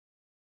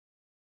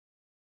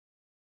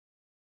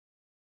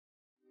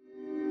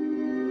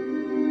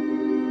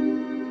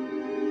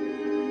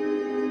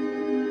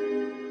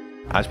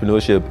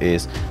Entrepreneurship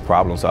is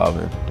problem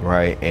solving,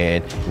 right?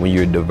 And when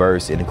you're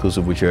diverse and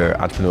inclusive with your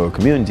entrepreneurial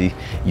community,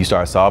 you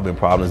start solving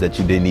problems that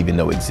you didn't even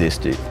know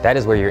existed. That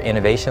is where your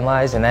innovation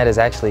lies, and that is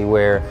actually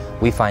where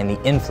we find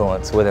the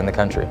influence within the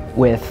country.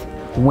 With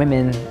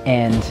women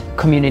and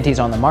communities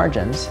on the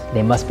margins,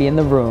 they must be in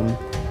the room,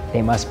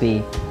 they must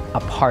be a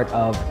part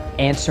of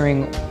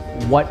answering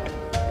what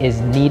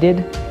is needed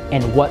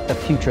and what the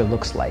future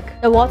looks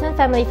like. The Walton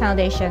Family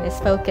Foundation is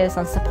focused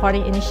on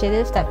supporting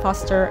initiatives that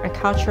foster a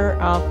culture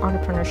of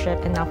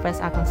entrepreneurship in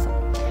Northwest Arkansas.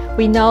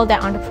 We know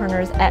that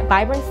entrepreneurs add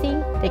vibrancy,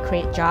 they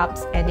create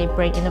jobs, and they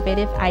bring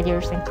innovative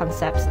ideas and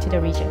concepts to the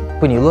region.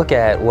 When you look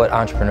at what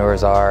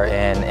entrepreneurs are,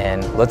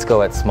 and let's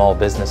go at small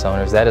business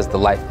owners, that is the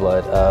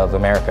lifeblood of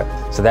America.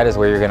 So that is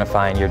where you're going to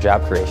find your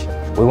job creation.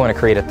 We want to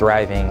create a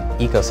thriving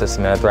ecosystem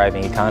and a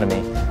thriving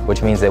economy,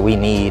 which means that we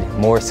need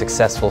more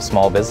successful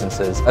small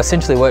businesses.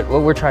 Essentially what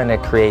we're trying to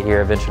create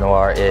here at Venture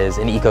Noire is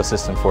an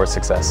ecosystem for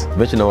success.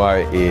 Venture Noire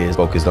is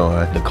focused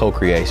on the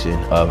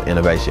co-creation of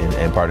innovation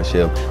and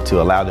partnership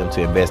to allow them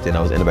to invest in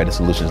those innovative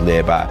solutions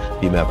led by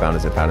female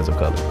founders and founders of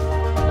color.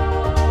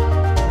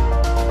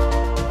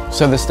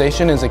 So the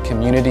station is a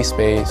community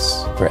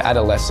space for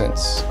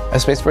adolescents, a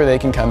space where they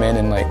can come in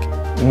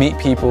and meet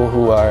people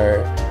who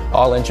are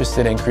all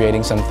interested in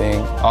creating something,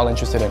 all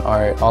interested in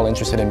art, all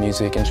interested in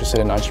music, interested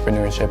in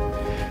entrepreneurship,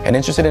 and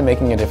interested in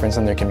making a difference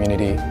in their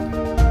community.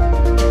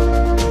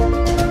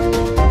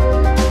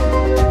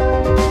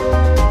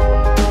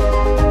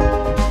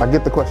 I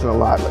get the question a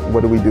lot, like,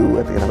 what do we do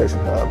at the Innovation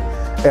Hub?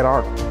 At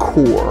our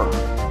core,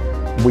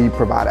 we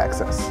provide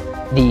access.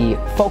 The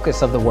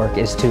focus of the work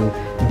is to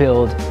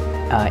build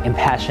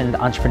impassioned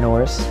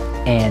entrepreneurs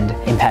and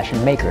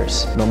impassioned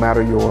makers. No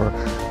matter your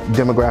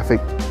demographic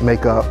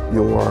makeup,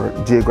 your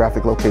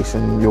geographic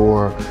location,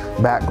 your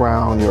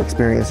background, your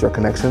experience, your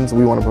connections,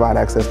 we want to provide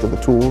access to the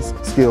tools,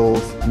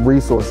 skills,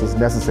 resources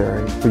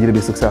necessary for you to be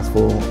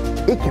successful.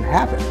 It can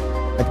happen.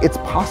 Like, it's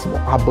possible.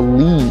 I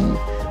believe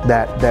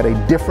that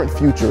a different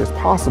future is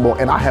possible,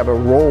 and I have a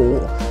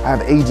role, I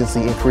have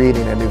agency in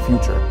creating a new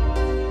future.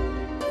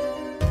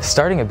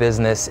 Starting a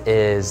business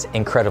is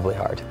incredibly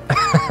hard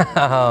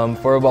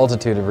for a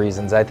multitude of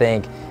reasons. I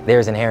think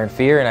there's inherent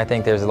fear, and I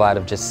think there's a lot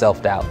of just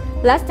self-doubt.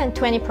 Less than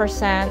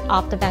 20%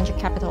 of the venture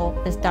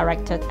capital is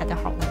directed at the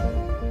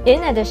heartland.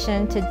 In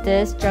addition to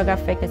these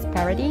geographic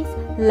disparities,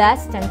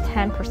 less than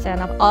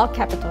 10% of all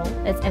capital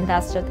is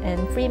invested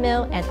in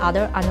female and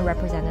other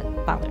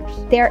underrepresented founders.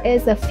 There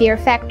is a fear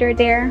factor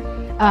there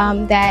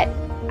that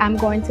I'm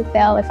going to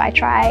fail if I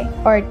try,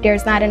 or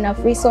there's not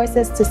enough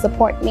resources to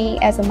support me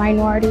as a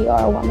minority or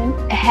a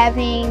woman.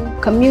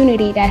 Having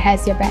community that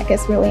has your back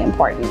is really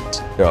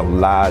important. There are a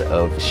lot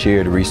of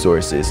shared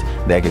resources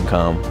that can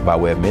come by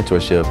way of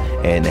mentorship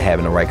and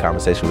having the right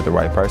conversation with the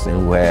right person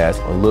who has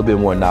a little bit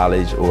more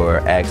knowledge or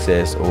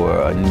access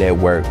or a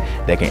network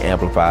that can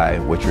amplify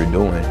what you're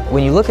doing.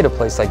 When you look at a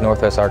place like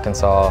Northwest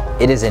Arkansas,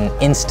 it is an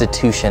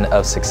institution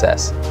of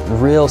success.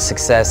 Real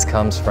success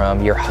comes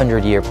from your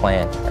 100-year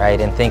plan,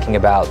 right? And thinking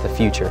about the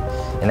future.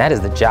 And that is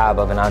the job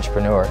of an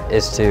entrepreneur,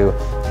 is to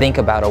think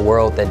about a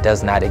world that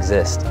does not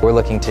exist. We're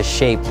looking to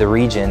shape the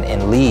region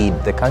and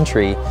lead the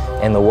country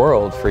and the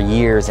world for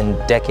years and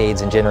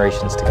decades and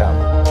generations to come.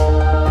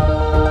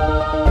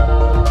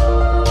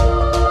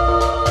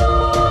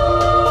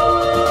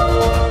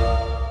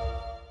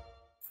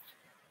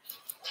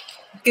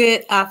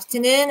 Good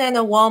afternoon and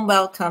a warm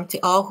welcome to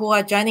all who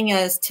are joining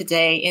us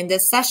today in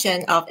this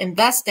session of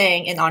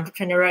investing in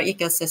entrepreneurial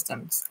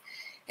ecosystems.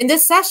 In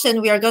this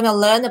session, we are going to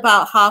learn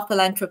about how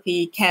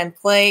philanthropy can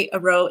play a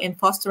role in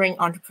fostering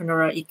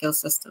entrepreneurial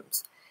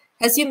ecosystems.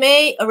 As you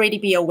may already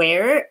be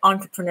aware,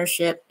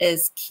 entrepreneurship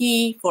is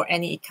key for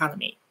any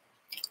economy.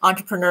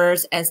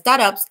 Entrepreneurs and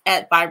startups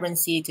add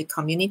vibrancy to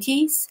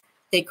communities.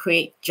 They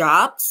create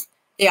jobs.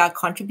 They are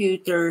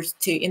contributors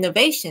to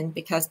innovation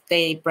because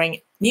they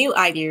bring new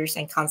ideas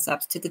and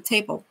concepts to the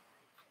table.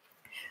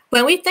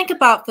 When we think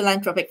about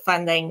philanthropic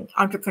funding,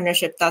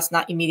 entrepreneurship does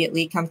not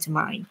immediately come to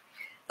mind.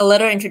 A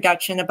little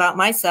introduction about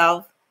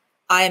myself.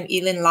 I am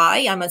Elin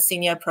Lai. I'm a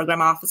senior program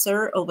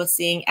officer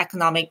overseeing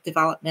economic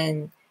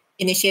development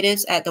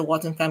initiatives at the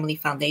Walton Family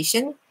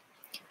Foundation.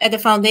 At the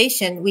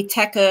foundation, we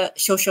tackle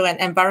social and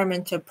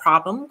environmental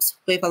problems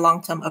with a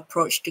long-term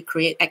approach to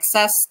create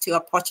access to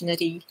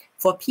opportunity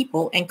for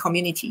people and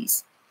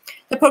communities.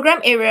 The program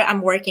area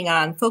I'm working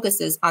on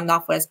focuses on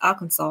Northwest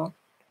Arkansas,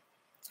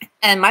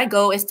 and my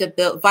goal is to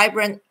build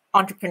vibrant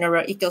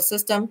entrepreneurial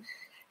ecosystem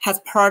as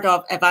part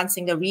of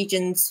advancing the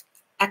region's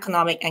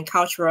economic and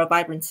cultural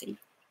vibrancy.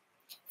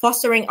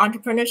 Fostering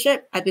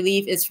entrepreneurship, I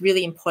believe, is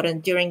really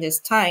important during these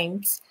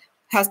times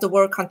as the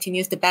world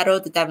continues to battle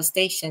the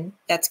devastation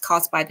that's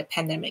caused by the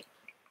pandemic.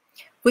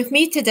 With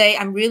me today,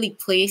 I'm really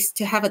pleased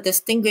to have a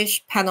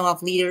distinguished panel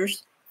of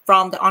leaders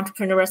from the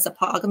entrepreneurial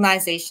support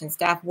organizations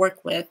that I've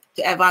worked with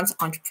to advance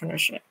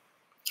entrepreneurship.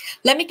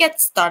 Let me get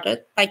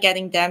started by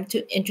getting them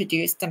to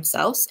introduce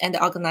themselves and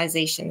the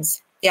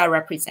organizations they are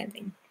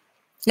representing.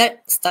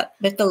 Let's start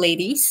with the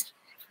ladies.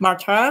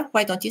 Martha,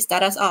 why don't you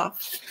start us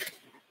off?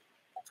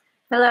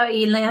 Hello,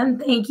 Elin.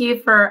 Thank you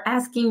for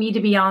asking me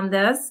to be on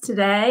this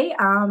today.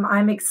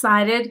 I'm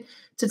excited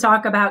to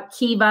talk about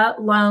Kiva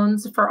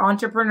loans for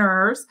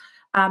entrepreneurs.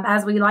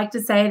 As we like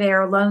to say, they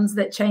are loans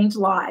that change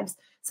lives.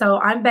 So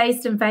I'm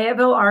based in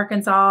Fayetteville,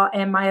 Arkansas,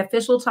 and my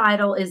official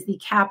title is the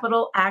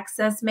Capital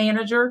Access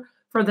Manager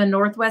for the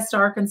Northwest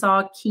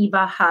Arkansas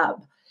Kiva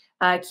Hub.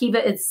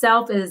 Kiva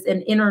itself is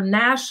an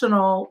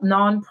international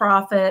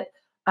nonprofit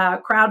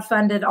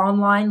crowdfunded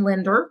online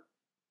lender,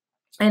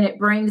 and it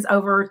brings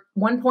over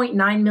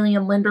 1.9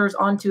 million lenders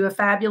onto a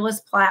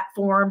fabulous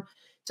platform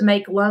to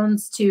make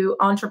loans to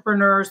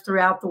entrepreneurs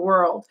throughout the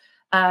world.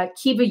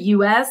 Kiva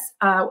US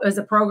is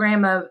a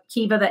program of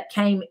Kiva that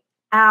came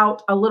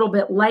out a little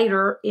bit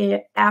later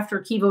after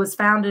Kiva was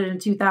founded in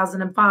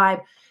 2005.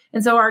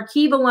 And so our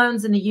Kiva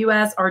loans in the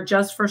US are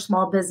just for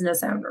small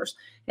business owners.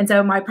 And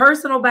so my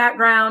personal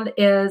background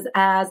is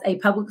as a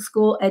public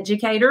school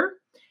educator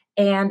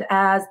and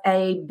as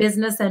a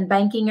business and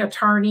banking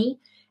attorney.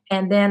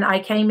 And then I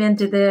came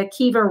into the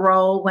Kiva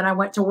role when I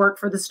went to work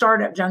for the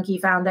Startup Junkie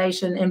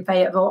Foundation in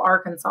Fayetteville,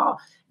 Arkansas.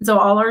 And so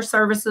all our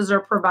services are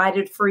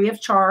provided free of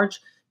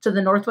charge to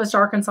the Northwest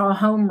Arkansas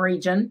home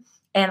region.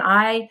 And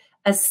I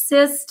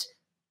assist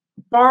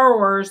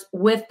borrowers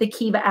with the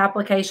Kiva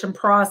application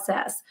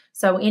process.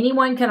 So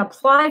anyone can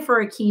apply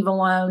for a Kiva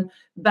loan,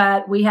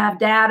 but we have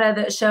data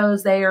that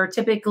shows they are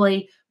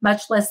typically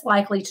much less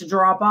likely to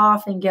drop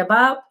off and give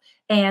up.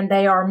 And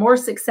they are more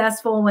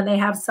successful when they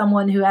have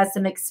someone who has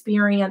some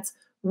experience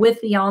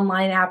with the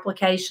online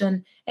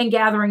application and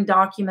gathering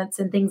documents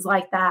and things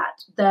like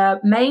that. The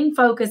main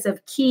focus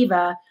of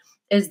Kiva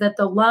is that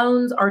the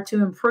loans are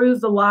to improve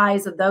the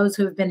lives of those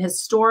who have been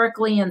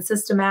historically and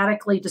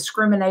systematically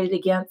discriminated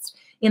against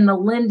in the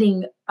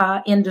lending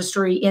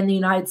industry in the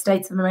United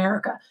States of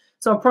America.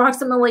 So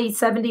approximately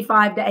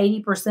 75 to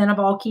 80% of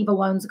all Kiva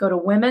loans go to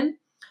women.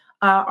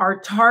 Our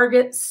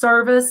target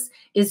service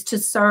is to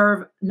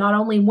serve not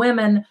only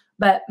women,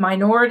 but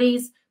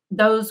minorities,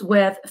 those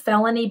with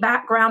felony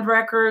background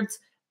records,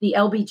 the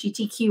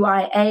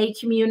LGBTQIA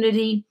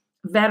community,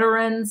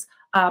 veterans,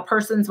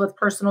 persons with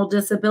personal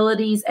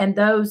disabilities, and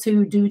those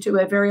who, due to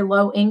a very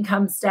low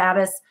income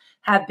status,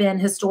 have been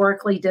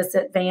historically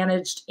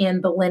disadvantaged in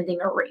the lending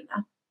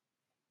arena.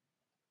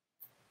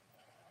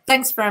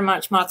 Thanks very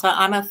much, Marta.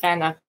 I'm a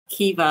fan of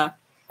Kiva.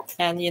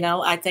 And,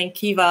 I think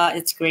Kiva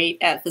is great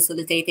at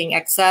facilitating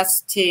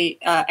access to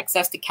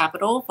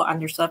capital for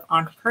underserved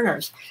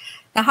entrepreneurs.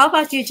 Now, how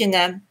about you,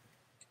 Canem?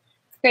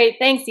 Great.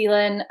 Thanks,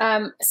 Elin.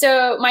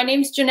 So my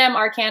name's Canem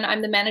Arkan.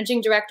 I'm the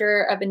managing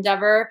director of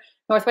Endeavor,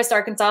 Northwest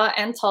Arkansas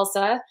and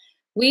Tulsa.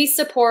 We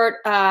support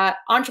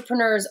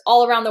entrepreneurs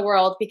all around the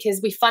world because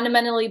we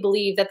fundamentally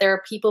believe that there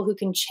are people who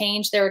can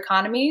change their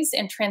economies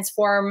and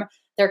transform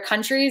their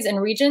countries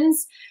and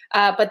regions,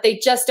 but they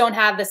just don't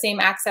have the same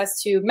access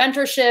to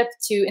mentorship,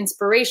 to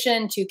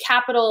inspiration, to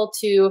capital,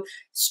 to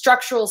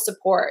structural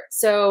support.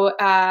 So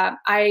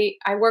I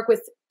work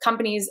with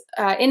companies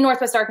in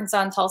Northwest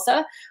Arkansas and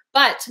Tulsa,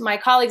 but my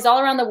colleagues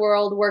all around the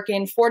world work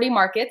in 40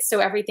 markets, so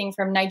everything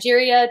from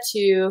Nigeria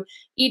to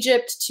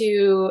Egypt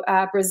to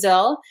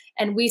Brazil,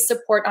 and we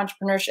support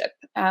entrepreneurship.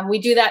 We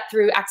do that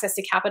through access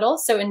to capital.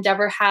 So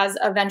Endeavor has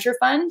a venture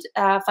fund.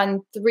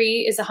 Fund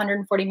 3 is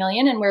 $140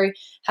 million, and we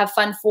have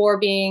Fund 4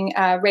 being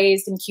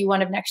raised in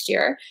Q1 of next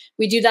year.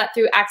 We do that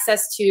through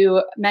access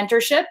to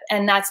mentorship,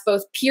 and that's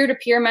both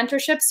peer-to-peer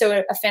mentorship.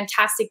 So a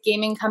fantastic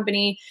gaming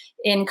company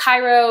in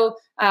Cairo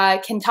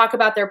can talk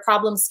about their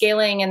problem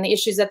scaling and the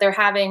issues that they're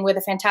having with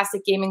a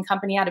fantastic gaming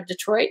company out of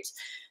Detroit.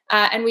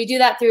 And we do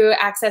that through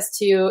access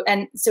to,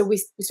 and so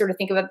we sort of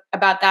think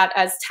about that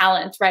as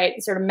talent, right?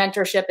 Sort of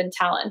mentorship and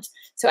talent.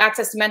 So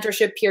access to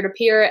mentorship,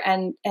 peer-to-peer,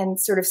 and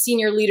sort of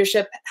senior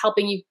leadership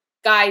helping you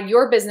guide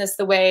your business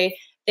the way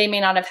they may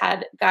not have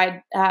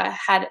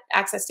had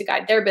access to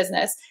guide their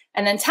business.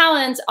 And then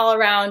talent all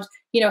around,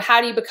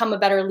 how do you become a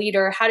better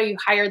leader? How do you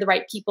hire the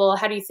right people?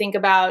 How do you think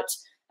about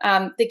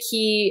the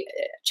key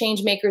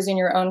change makers in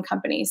your own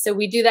company? So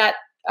we do that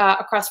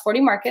across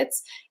 40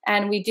 markets.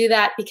 And we do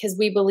that because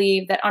we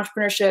believe that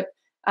entrepreneurship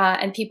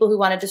and people who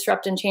want to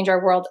disrupt and change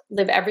our world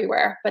live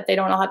everywhere, but they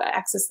don't all have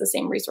access to the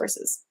same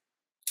resources.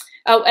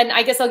 Oh, and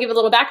I guess I'll give a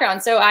little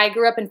background. So I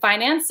grew up in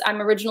finance.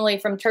 I'm originally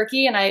from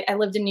Turkey, and I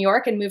lived in New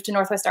York and moved to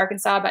Northwest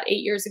Arkansas about 8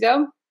 years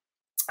ago.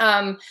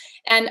 And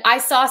I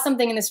saw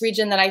something in this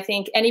region that I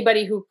think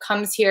anybody who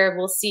comes here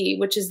will see,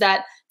 which is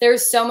that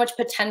there's so much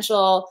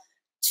potential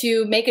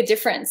to make a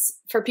difference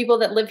for people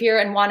that live here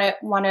and want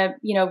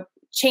to,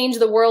 change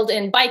the world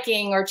in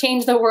biking or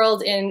change the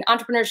world in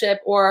entrepreneurship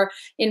or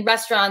in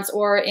restaurants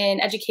or in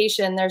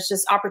education. There's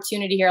just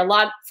opportunity here, a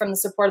lot from the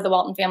support of the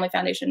Walton Family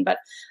Foundation. But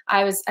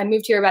I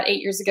moved here about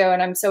 8 years ago,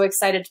 and I'm so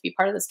excited to be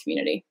part of this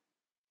community.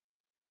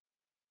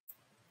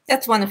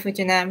 That's wonderful,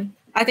 Canem.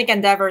 I think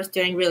Endeavor is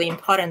doing really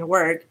important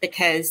work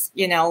because,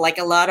 there's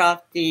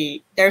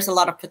a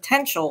lot of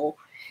potential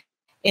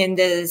in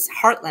this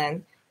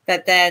heartland,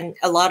 but then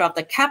a lot of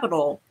the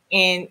capital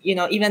and,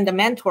 even the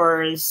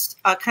mentors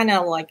are kind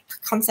of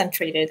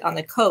concentrated on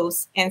the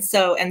coast. And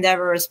so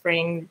Endeavor is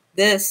bringing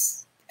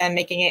this and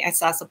making it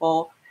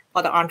accessible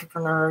for the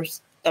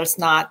entrepreneurs there's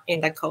not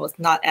in the codes,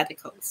 not at the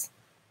codes.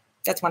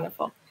 That's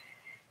wonderful.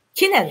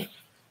 Keenan,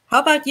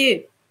 how about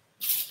you?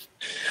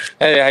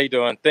 Hey, how you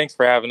doing? Thanks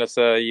for having us,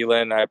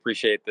 Yulin. I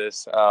appreciate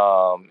this,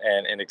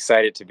 and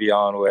excited to be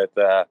on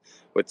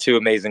with two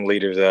amazing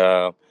leaders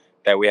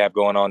that we have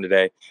going on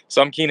today.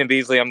 So I'm Keenan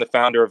Beasley. I'm the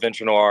founder of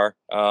Noire.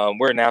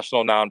 We're a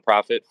national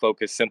nonprofit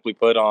focused, simply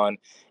put, on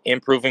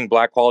improving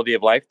Black quality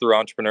of life through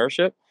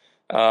entrepreneurship.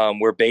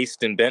 We're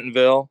based in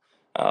Bentonville.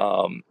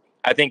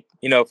 I think,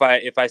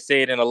 if I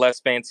say it in a less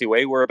fancy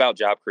way, we're about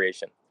job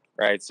creation,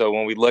 right? So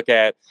when we look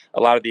at a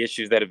lot of the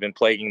issues that have been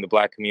plaguing the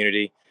Black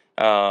community,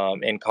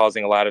 and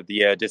causing a lot of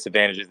the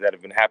disadvantages that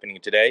have been happening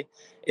today,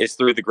 is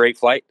through the great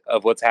flight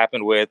of what's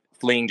happened with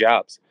fleeing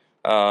jobs.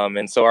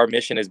 And so our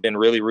mission has been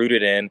really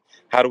rooted in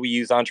how do we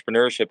use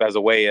entrepreneurship as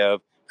a way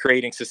of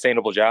creating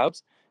sustainable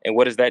jobs, and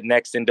what is that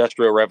next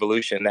industrial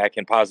revolution that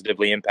can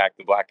positively impact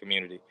the Black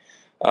community.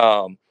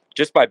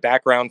 Just by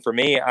background for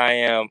me,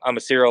 I'm a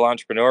serial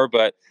entrepreneur,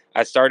 but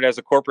I started as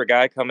a corporate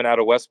guy coming out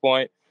of West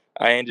Point.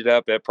 I ended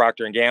up at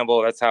Procter &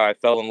 Gamble. That's how I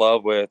fell in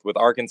love with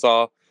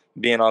Arkansas,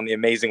 being on the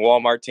amazing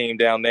Walmart team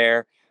down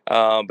there,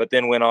 but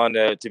then went on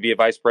to be a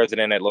vice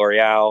president at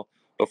L'Oreal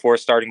before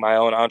starting my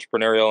own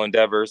entrepreneurial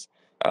endeavors.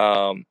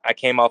 I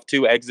came off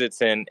 2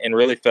 exits and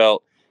really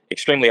felt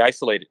extremely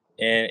isolated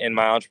in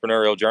my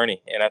entrepreneurial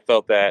journey. And I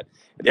felt that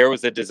there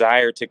was a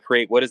desire to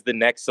create what is the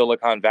next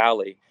Silicon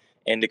Valley,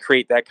 and to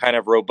create that kind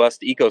of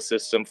robust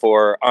ecosystem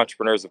for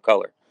entrepreneurs of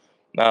color.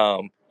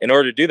 In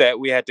order to do that,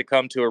 we had to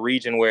come to a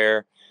region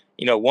where,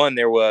 one,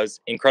 there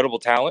was incredible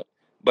talent,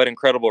 but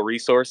incredible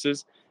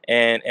resources.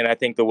 And I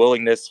think the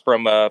willingness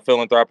from a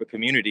philanthropic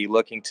community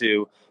looking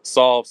to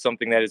solve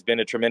something that has been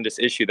a tremendous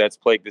issue that's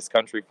plagued this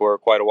country for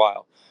quite a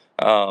while.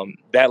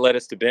 That led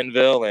us to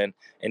Bentonville and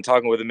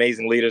talking with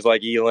amazing leaders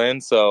like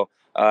Yulin. So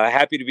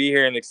happy to be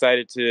here and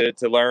excited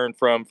to learn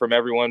from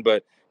everyone,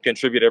 but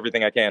contribute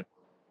everything I can.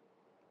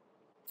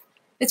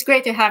 It's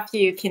great to have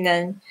you,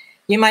 Keenan.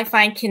 You might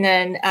find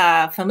Keenan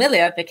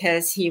familiar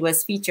because he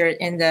was featured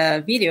in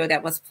the video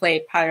that was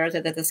played prior to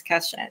the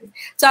discussion.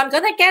 So I'm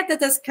going to get the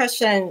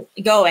discussion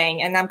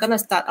going, and I'm going to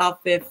start off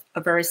with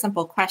a very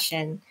simple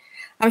question.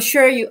 I'm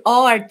sure you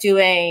all are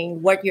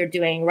doing what you're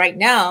doing right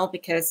now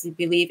because you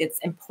believe it's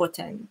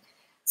important.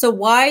 So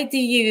why do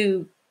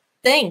you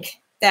think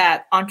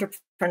that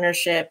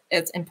entrepreneurship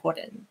is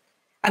important?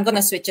 I'm going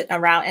to switch it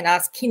around and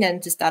ask Keenan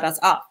to start us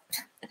off.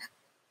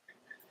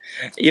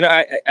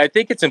 I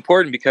think it's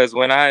important because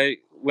when I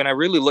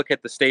really look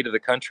at the state of the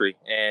country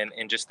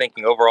and just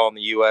thinking overall in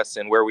the U.S.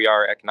 and where we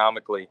are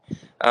economically,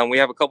 we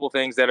have a couple of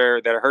things that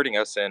are hurting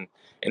us, and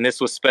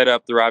this was sped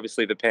up through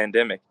obviously the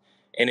pandemic.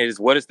 And it is,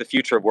 what is the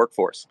future of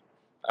workforce?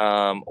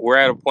 We're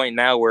at a point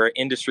now where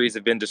industries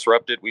have been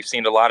disrupted. We've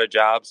seen a lot of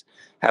jobs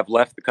have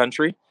left the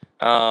country,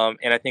 and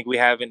I think we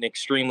have an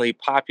extremely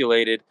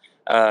populated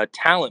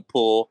talent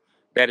pool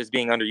that is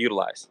being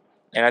underutilized.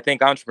 And I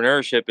think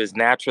entrepreneurship is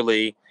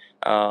naturally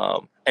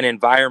an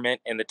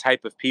environment and the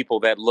type of people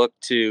that look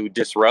to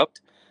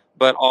disrupt,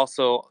 but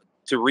also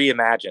to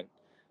reimagine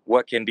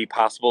what can be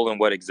possible and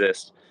what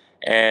exists.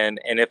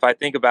 And if I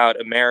think about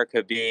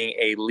America being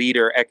a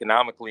leader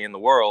economically in the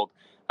world,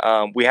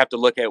 we have to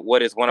look at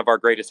what is one of our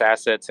greatest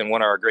assets and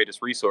one of our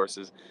greatest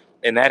resources,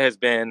 and that has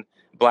been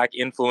Black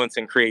influence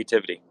and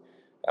creativity.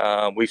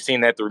 We've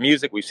seen that through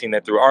music, we've seen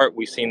that through art,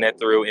 we've seen that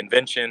through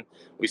invention,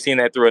 we've seen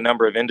that through a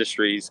number of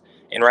industries.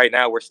 And right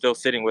now we're still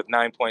sitting with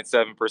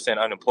 9.7%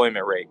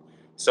 unemployment rate.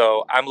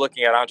 So I'm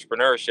looking at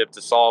entrepreneurship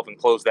to solve and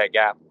close that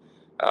gap.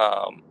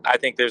 I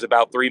think there's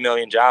about 3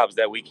 million jobs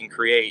that we can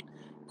create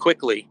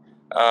quickly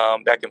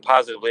that can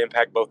positively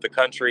impact both the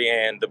country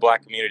and the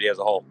Black community as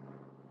a whole.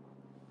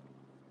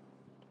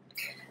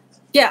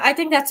 Yeah, I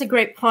think that's a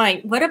great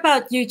point. What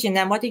about you,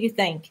 Canem? What do you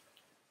think?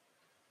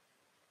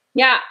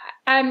 Yeah,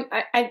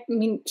 I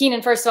mean,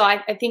 Keenan, first of all,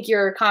 I think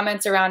your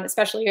comments around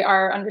especially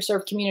our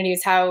underserved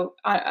communities, how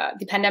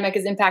the pandemic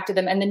has impacted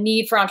them, and the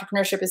need for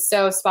entrepreneurship is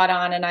so spot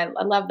on. And I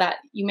love that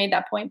you made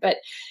that point. But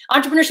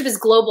entrepreneurship is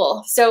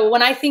global. So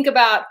when I think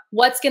about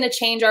what's going to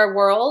change our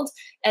world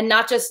and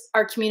not just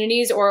our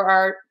communities or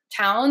our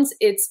towns,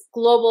 it's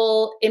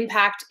global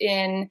impact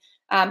in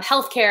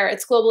healthcare.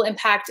 It's global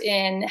impact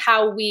in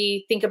how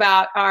we think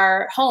about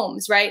our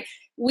homes, right?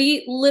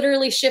 We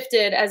literally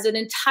shifted as an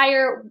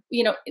entire,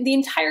 the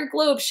entire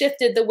globe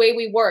shifted the way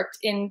we worked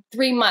in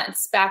 3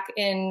 months back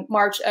in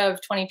March of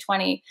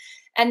 2020.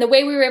 And the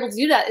way we were able to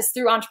do that is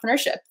through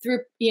entrepreneurship, through,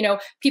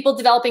 people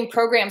developing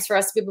programs for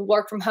us to be able to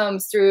work from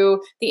homes,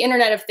 through the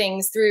Internet of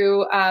Things,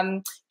 through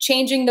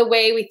changing the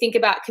way we think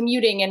about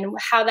commuting and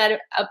how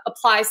that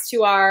applies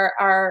to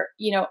our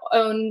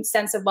own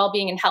sense of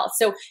well-being and health.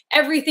 So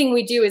everything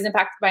we do is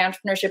impacted by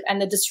entrepreneurship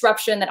and the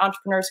disruption that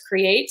entrepreneurs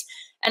create.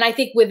 And I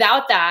think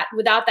without that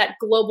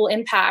global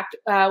impact,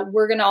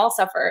 we're going to all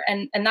suffer.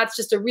 And that's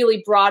just a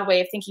really broad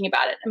way of thinking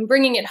about it. And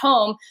bringing it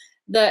home,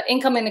 the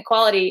income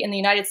inequality in the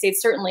United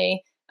States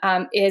certainly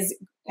has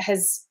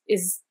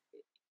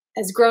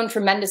grown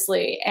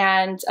tremendously.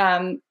 And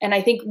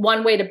I think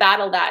one way to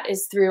battle that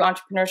is through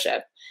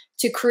entrepreneurship,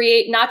 to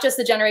create not just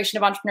the generation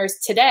of entrepreneurs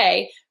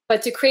today,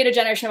 but to create a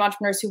generation of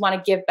entrepreneurs who want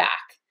to give back.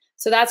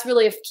 So that's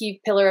really a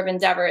key pillar of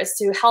Endeavor, is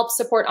to help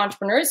support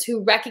entrepreneurs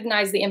who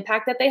recognize the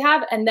impact that they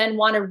have and then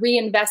want to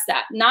reinvest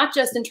that, not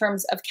just in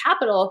terms of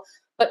capital,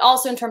 but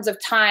also in terms of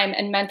time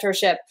and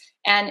mentorship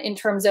and in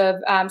terms of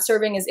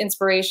serving as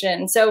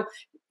inspiration. So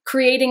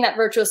creating that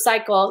virtuous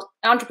cycle,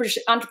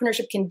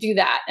 entrepreneurship can do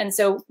that. And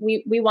so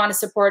we want to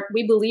support,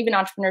 we believe in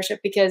entrepreneurship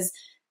because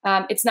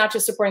it's not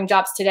just supporting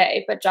jobs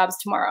today, but jobs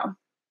tomorrow.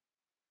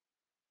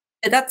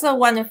 That's a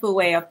wonderful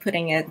way of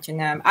putting it,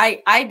 Canem.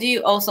 I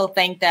do also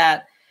think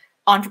that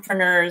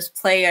entrepreneurs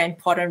play an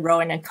important role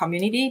in a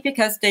community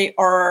because they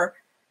are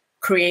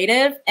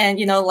creative. And,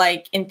 you know,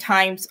 like in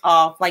times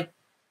of like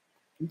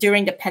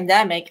during the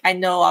pandemic, I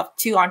know of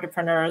 2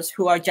 entrepreneurs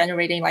who are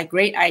generating like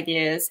great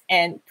ideas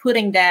and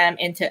putting them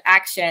into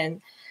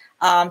action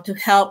to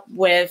help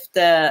with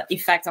the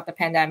effects of the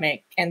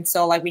pandemic. And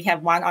so like we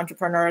have one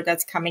entrepreneur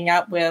that's coming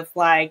up with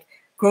like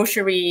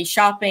grocery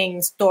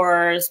shopping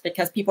stores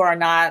because people are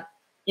not,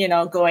 you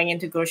know, going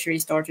into grocery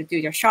store to do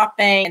their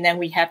shopping. And then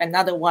we have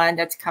another one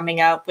that's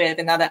coming up with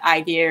another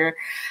idea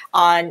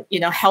on, you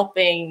know,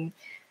 helping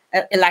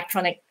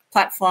electronic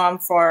platform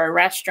for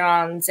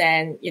restaurants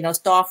and, you know,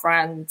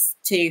 storefronts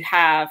to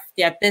have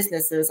their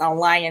businesses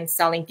online and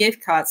selling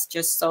gift cards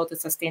just so to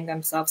sustain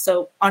themselves.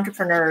 So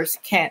entrepreneurs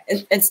can,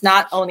 it's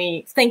not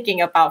only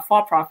thinking about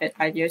for-profit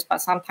ideas, but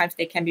sometimes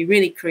they can be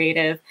really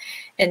creative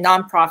in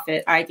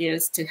nonprofit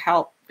ideas to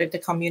help with the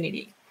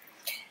community.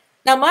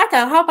 Now,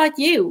 Martha, how about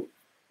you?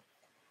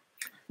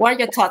 What are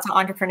your thoughts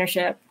on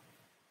entrepreneurship?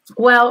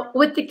 Well,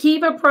 with the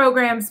Kiva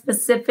program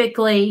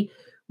specifically,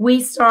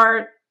 we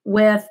start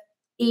with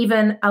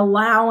even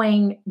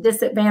allowing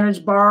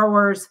disadvantaged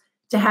borrowers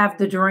to have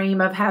the dream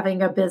of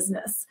having a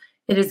business.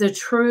 It is a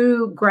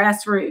true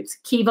grassroots.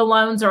 Kiva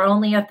loans are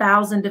only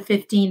 $1,000 to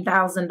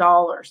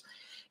 $15,000.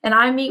 And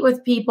I meet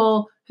with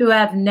people who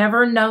have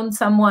never known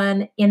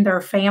someone in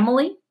their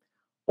family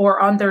or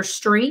on their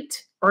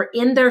street or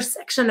in their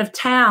section of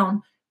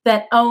town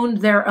that owned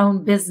their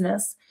own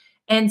business.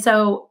 And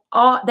so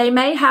they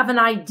may have an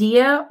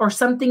idea or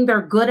something they're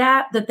good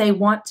at that they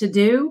want to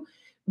do,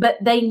 but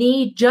they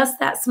need just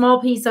that small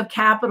piece of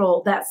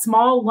capital, that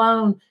small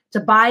loan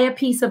to buy a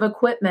piece of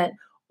equipment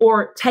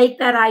or take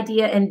that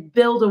idea and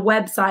build a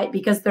website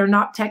because they're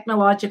not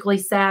technologically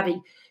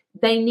savvy.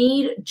 They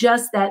need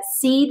just that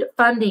seed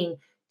funding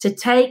to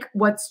take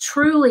what's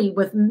truly,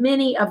 with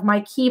many of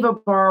my Kiva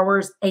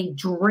borrowers, a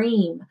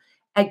dream,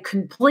 a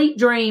complete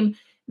dream.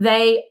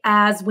 They,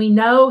 as we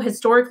know,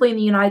 historically in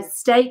the United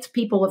States,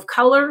 people of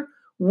color,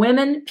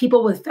 women,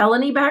 people with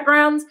felony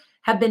backgrounds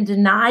have been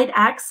denied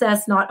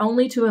access not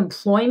only to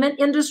employment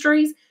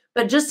industries,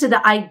 but just to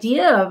the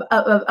idea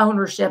of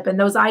ownership. And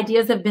those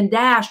ideas have been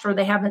dashed or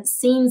they haven't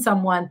seen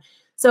someone.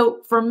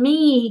 So for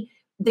me,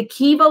 the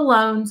Kiva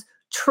loans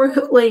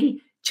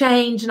truly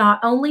change not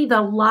only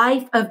the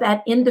life of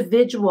that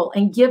individual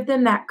and give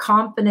them that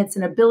confidence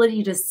and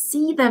ability to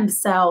see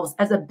themselves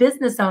as a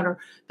business owner,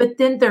 but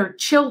then their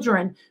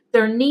children,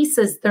 their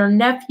nieces, their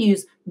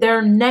nephews,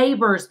 their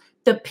neighbors,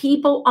 the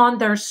people on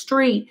their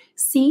street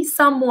see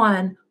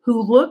someone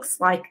who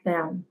looks like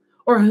them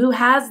or who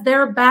has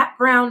their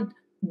background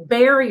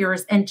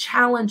barriers and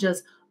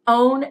challenges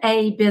own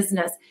a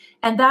business.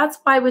 And that's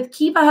why with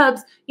Kiva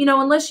hubs, you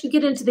know, unless you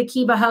get into the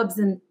Kiva hubs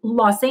in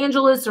Los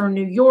Angeles or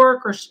New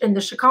York or in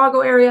the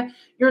Chicago area,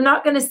 you're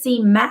not going to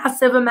see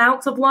massive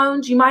amounts of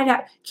loans. You might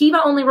have,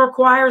 Kiva only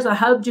requires a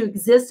hub to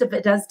exist if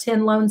it does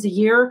 10 loans a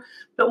year.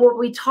 But what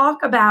we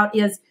talk about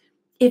is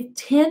if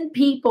 10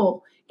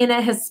 people in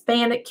a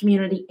Hispanic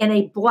community, in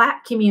a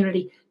Black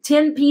community,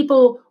 10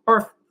 people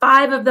or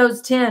 5 of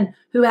those 10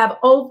 who have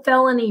old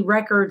felony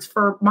records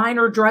for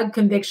minor drug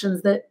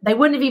convictions that they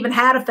wouldn't have even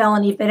had a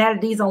felony if they'd had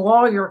a decent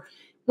lawyer.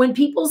 When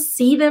people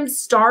see them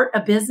start a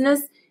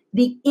business,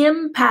 the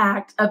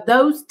impact of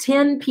those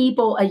 10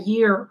 people a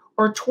year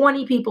or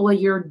 20 people a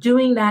year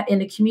doing that in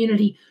a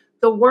community,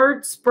 the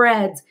word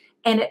spreads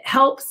and it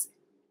helps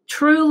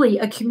truly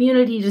a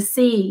community to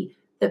see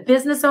that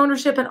business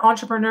ownership and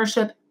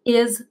entrepreneurship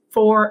is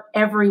for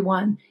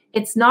everyone.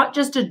 It's not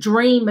just a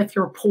dream if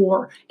you're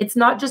poor. It's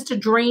not just a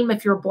dream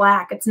if you're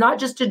Black. It's not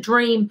just a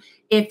dream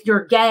if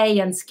you're gay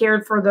and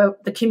scared for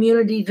the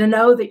community to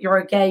know that you're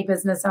a gay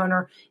business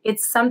owner.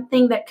 It's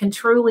something that can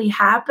truly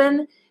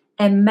happen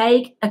and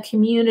make a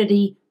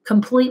community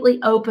completely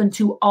open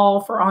to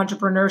all for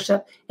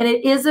entrepreneurship. And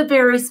it is a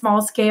very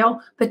small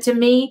scale, but to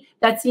me,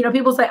 that's, you know,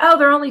 people say, oh,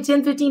 they're only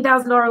 $10,000,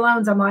 $15,000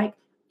 loans. I'm like,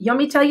 you want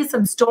me to tell you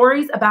some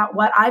stories about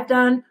what I've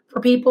done for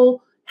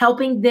people,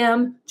 helping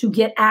them to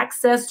get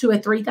access to a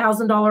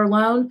 $3,000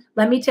 loan?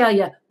 Let me tell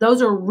you,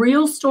 those are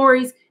real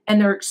stories and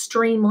they're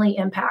extremely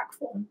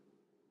impactful.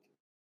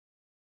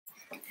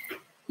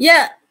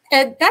 Yeah,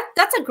 and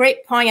that's a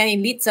great point, and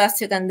it leads us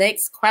to the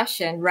next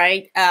question,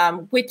 right?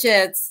 Which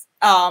is,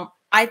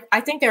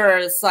 I think there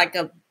is like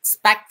a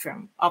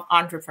spectrum of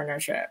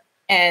entrepreneurship,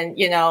 and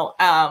you know,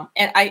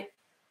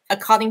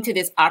 according to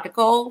this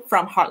article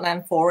from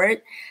Heartland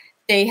Forward,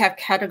 they have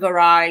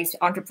categorized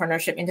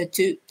entrepreneurship into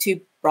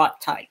two broad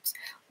types.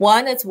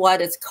 One is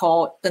what is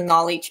called the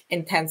knowledge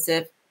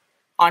intensive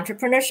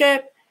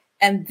entrepreneurship,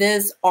 and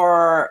these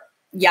are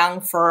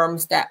young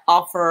firms that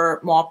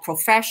offer more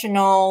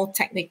professional,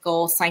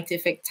 technical,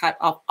 scientific type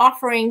of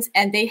offerings,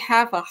 and they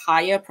have a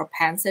higher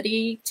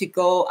propensity to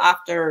go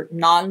after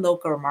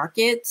non-local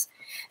markets.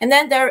 And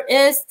then there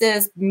is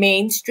this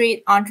Main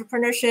Street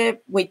entrepreneurship,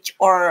 which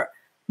are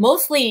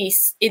mostly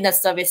in the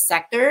service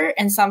sector,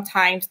 and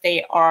sometimes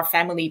they are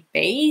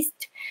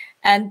family-based,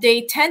 and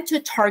they tend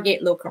to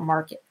target local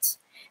markets.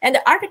 And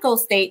the article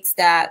states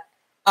that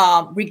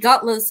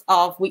regardless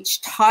of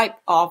which type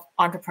of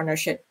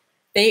entrepreneurship,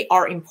 they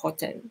are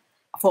important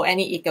for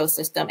any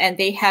ecosystem. And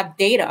they have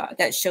data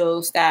that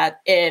shows that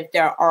if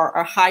there are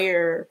a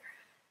higher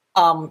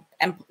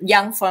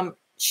young firm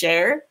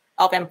share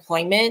of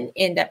employment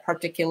in that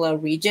particular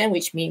region,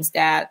 which means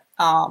that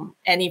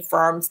any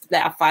firms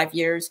that are 5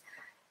 years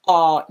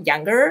or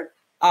younger,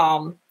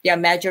 they are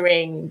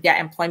measuring their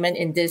employment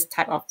in this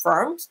type of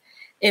firms.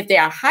 If they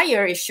are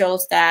higher, it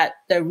shows that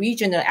the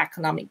regional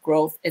economic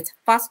growth is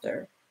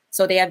faster.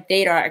 So they have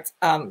data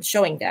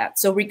showing that.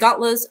 So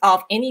regardless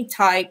of any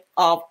type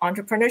of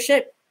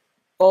entrepreneurship,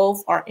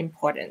 both are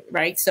important,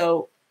 right?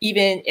 So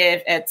even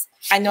if it's,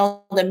 I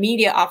know the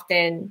media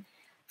often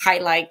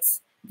highlights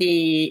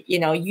the,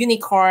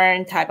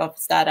 unicorn type of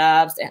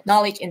startups and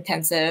knowledge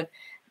intensive,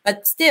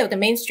 but still the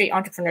Main Street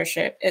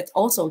entrepreneurship is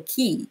also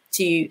key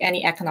to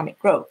any economic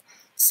growth.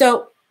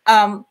 So,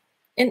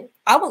 and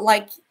I would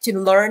like to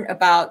learn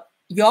about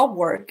your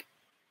work.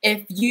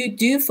 If you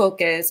do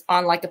focus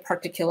on like a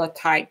particular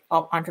type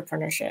of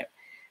entrepreneurship,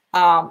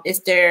 is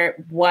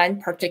there one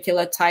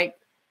particular type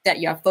that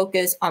you are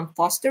focused on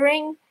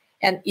fostering?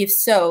 And if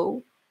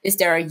so, is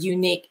there a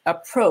unique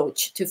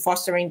approach to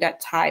fostering that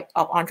type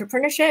of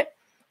entrepreneurship?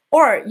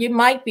 Or you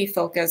might be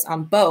focused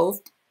on both,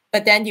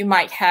 but then you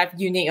might have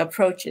unique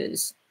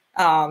approaches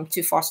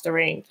to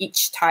fostering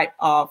each type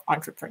of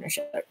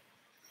entrepreneurship.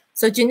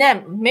 So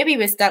Canem, maybe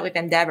we start with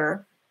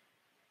Endeavor.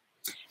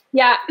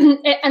 Yeah,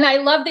 and I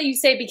love that you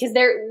say, because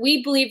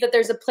we believe that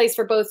there's a place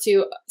for both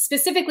too.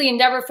 Specifically,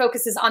 Endeavor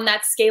focuses on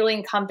that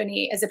scaling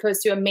company as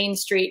opposed to a Main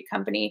Street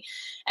company.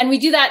 And we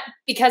do that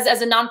because as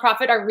a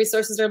nonprofit, our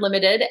resources are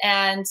limited.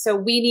 And so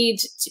we need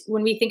to,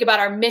 when we think about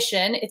our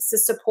mission, it's to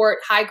support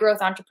high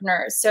growth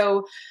entrepreneurs.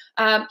 So,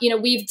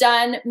 we've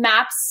done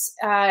maps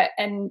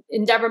and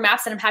Endeavor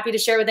maps, and I'm happy to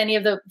share with any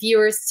of the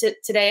viewers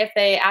today if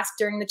they ask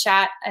during the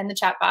chat and the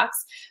chat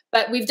box.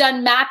 But we've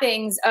done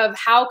mappings of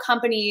how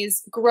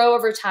companies grow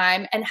over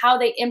time and how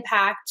they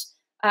impact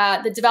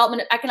the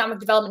development, economic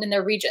development in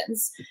their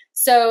regions.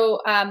 So,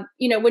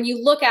 when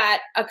you look at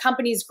a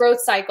company's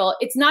growth cycle,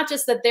 it's not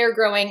just that they're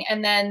growing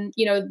and then,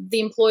 the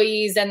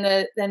employees and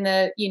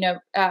the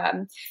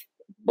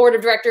board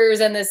of directors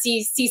and the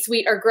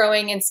C-suite are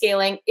growing and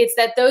scaling. It's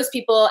that those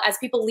people, as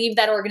people leave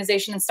that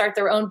organization and start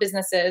their own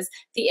businesses,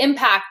 the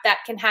impact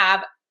that can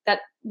have, that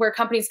where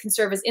companies can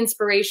serve as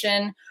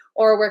inspiration,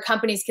 or where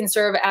companies can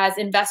serve as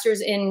investors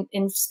in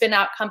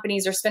spin-out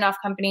companies or spin-off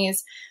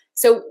companies.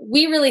 So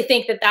we really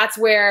think that that's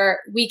where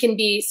we can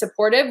be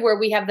supportive, where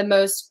we have the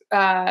most,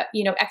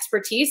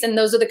 expertise, and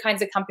those are the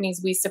kinds of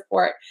companies we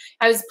support.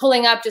 I was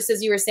pulling up just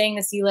as you were saying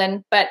this,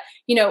 Elin, but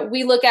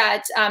we look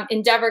at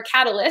Endeavor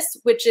Catalyst,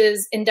 which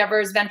is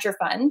Endeavor's venture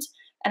fund,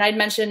 and I'd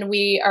mentioned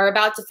we are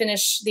about to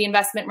finish the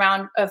investment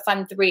round of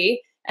Fund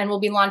 3, and we'll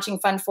be launching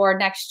Fund 4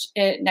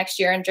 next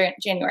year in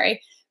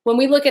January. When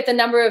we look at the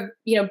number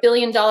of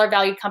billion-dollar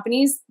valued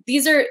companies,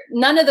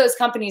 none of those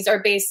companies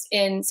are based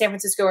in San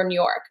Francisco or New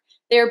York.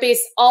 They're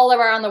based all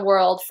around the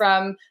world,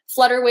 from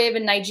Flutterwave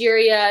in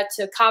Nigeria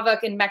to Kavak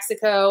in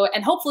Mexico,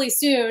 and hopefully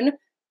soon,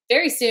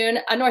 very soon,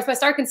 a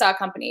Northwest Arkansas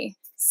company.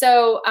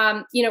 So,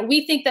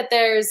 we think that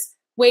there's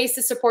ways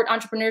to support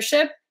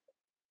entrepreneurship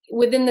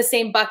within the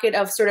same bucket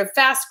of sort of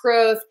fast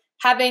growth,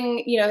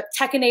 having,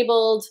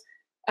 tech-enabled,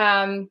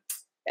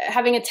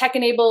 having a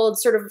tech-enabled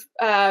sort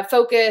of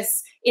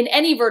focus in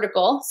any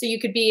vertical. So you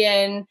could be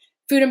in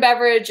food and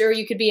beverage, or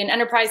you could be in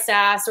enterprise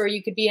SaaS, or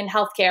you could be in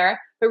healthcare.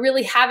 But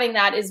really having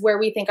that is where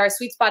we think our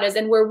sweet spot is,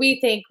 and where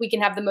we think we can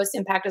have the most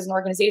impact as an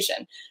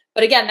organization.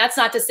 But again, that's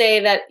not to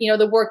say that,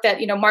 the work that,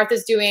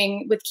 Martha's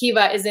doing with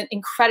Kiva isn't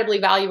incredibly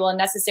valuable and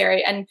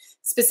necessary. And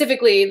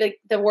specifically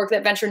the work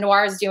that Venture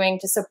Noire is doing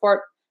to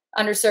support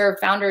underserved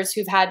founders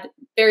who've had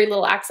very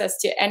little access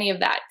to any of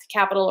that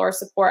capital or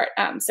support.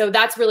 So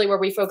that's really where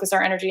we focus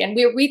our energy. And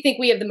we think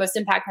we have the most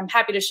impact. I'm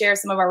happy to share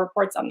some of our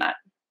reports on that.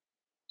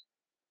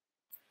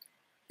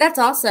 That's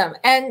awesome.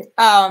 And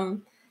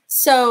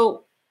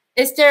so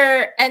is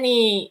there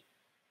any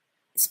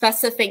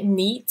specific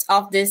needs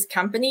of these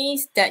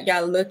companies that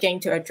you're looking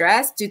to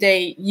address? Do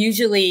they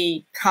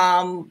usually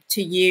come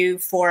to you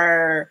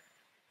for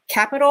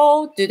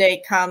capital? Do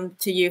they come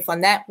to you for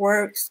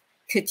networks?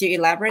 Could you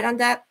elaborate on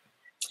that?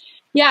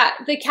 Yeah,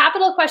 the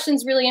capital question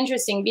is really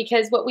interesting,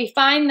 because what we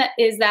find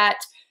is that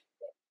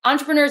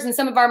entrepreneurs in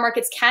some of our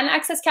markets can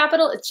access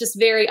capital. It's just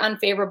very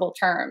unfavorable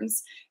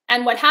terms.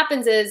 And what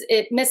happens is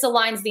it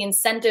misaligns the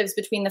incentives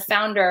between the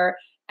founder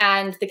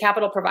and the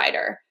capital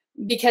provider.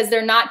 because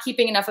they're not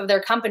keeping enough of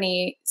their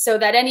company so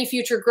that any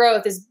future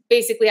growth is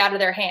basically out of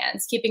their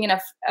hands, keeping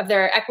enough of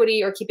their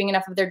equity or keeping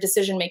enough of their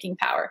decision-making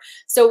power.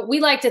 So we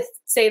like to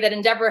say that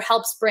Endeavor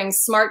helps bring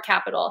smart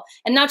capital,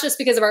 and not just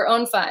because of our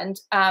own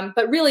fund,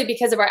 but really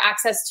because of our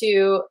access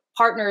to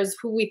partners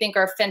who we think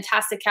are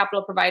fantastic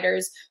capital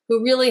providers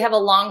who really have a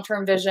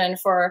long-term vision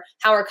for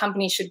how our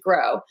company should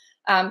grow.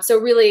 So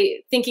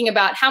really thinking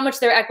about how much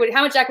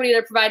equity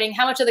they're providing,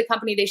 how much of the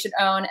company they should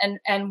own,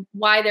 and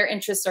why their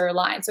interests are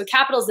aligned. So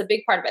capital is a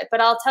big part of it. But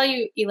I'll tell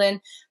you,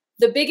 Elin,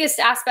 the biggest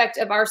aspect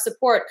of our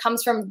support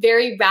comes from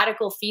very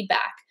radical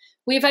feedback.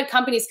 We've had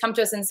companies come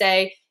to us and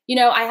say, you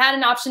know, I had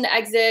an option to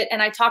exit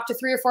and I talked to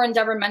 3 or 4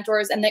 Endeavor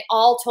mentors and they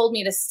all told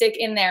me to stick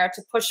in there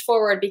to push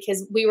forward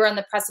because we were on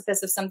the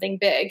precipice of something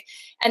big.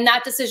 And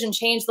that decision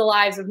changed the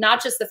lives of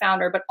not just the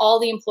founder, but all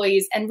the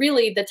employees and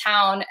really the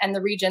town and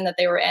the region that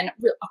they were in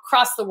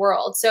across the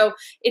world. So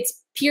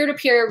it's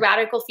peer-to-peer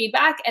radical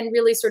feedback and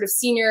really sort of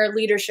senior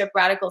leadership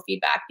radical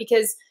feedback,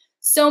 because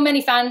so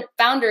many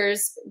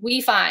founders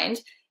we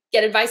find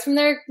get advice from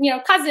their,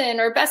 cousin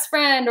or best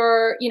friend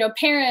or,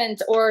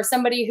 parent or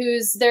somebody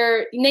who's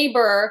their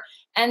neighbor.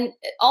 And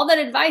all that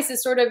advice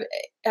is sort of,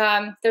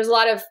 there's a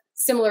lot of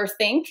similar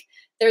think.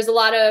 There's a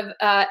lot of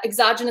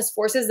exogenous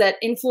forces that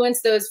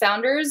influence those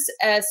founders.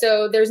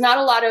 So there's not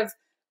a lot of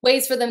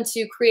ways for them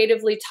to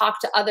creatively talk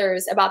to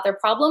others about their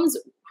problems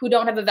who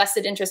don't have a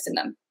vested interest in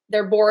them.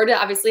 Their board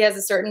obviously has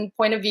a certain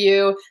point of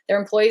view. Their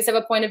employees have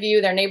a point of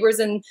view. Their neighbors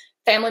and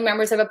family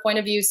members have a point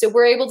of view. So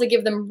we're able to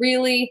give them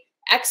really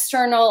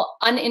external,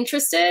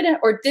 uninterested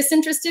or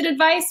disinterested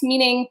advice,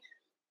 meaning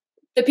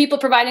the people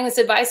providing this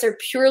advice are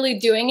purely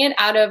doing it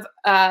out of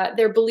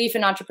their belief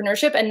in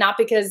entrepreneurship and not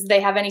because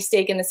they have any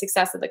stake in the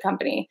success of the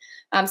company.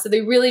 So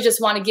they really just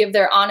want to give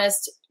their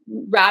honest,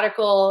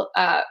 radical,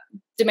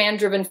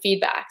 demand-driven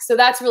feedback. So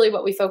that's really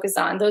what we focus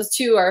on. Those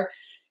two are,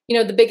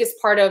 the biggest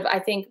part of, I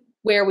think,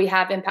 where we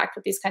have impact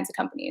with these kinds of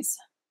companies.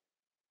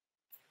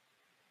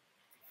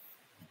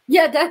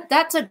 Yeah,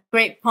 that's a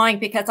great point,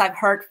 because I've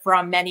heard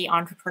from many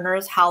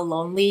entrepreneurs how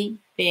lonely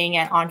being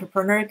an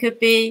entrepreneur could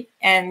be.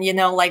 And,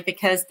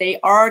 because they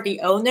are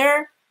the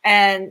owner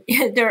and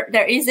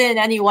there isn't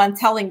anyone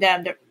telling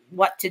them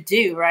what to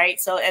do, right?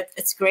 So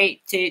it's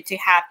great to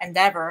have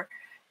Endeavor.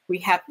 We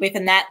have a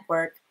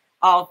network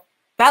of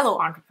fellow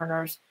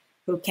entrepreneurs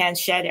who can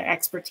share their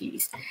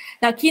expertise.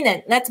 Now,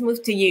 Keenan, let's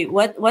move to you.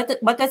 What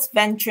does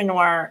Venture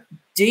Noire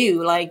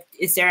do? Like,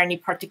 is there any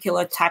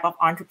particular type of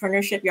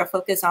entrepreneurship you're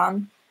focused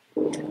on?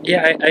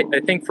 Yeah,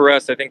 I think for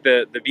us, I think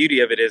the beauty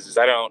of it is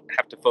I don't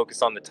have to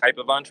focus on the type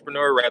of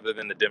entrepreneur rather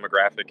than the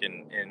demographic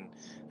and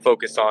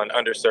focus on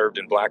underserved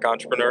and Black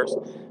entrepreneurs.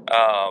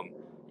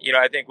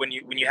 I think when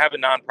you have a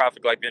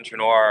nonprofit like Venture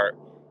Noire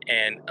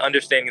and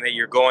understanding that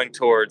you're going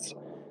towards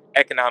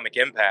economic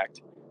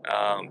impact,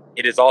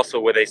 it is also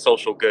with a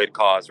social good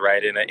cause,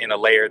 right? In a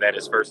layer that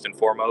is first and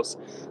foremost.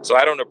 So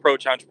I don't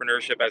approach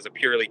entrepreneurship as a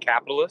purely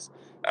capitalist.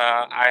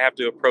 I have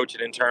to approach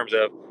it in terms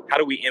of how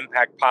do we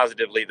impact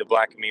positively the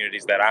Black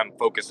communities that I'm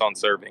focused on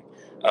serving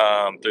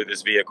through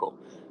this vehicle.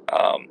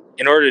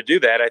 In order to do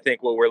that, I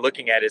think what we're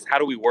looking at is how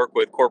do we work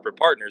with corporate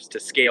partners to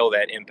scale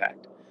that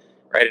impact,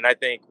 right? And I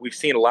think we've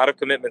seen a lot of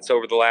commitments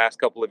over the last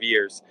couple of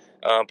years,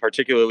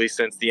 particularly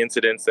since the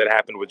incidents that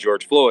happened with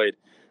George Floyd.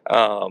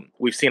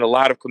 We've seen a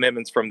lot of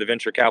commitments from the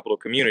venture capital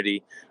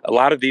community. A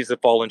lot of these have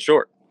fallen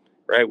short,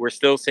 right? We're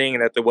still seeing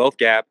that the wealth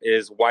gap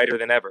is wider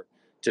than ever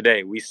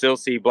today. We still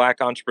see Black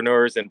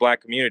entrepreneurs and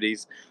Black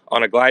communities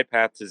on a glide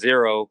path to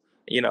zero,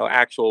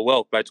 actual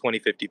wealth by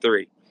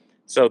 2053.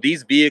 So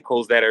these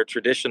vehicles that are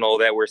traditional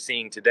that we're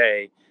seeing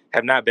today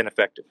have not been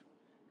effective,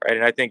 right?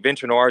 And I think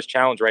Venture Noire's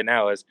challenge right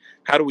now is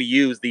how do we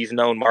use these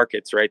known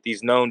markets, right?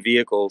 These known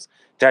vehicles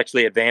to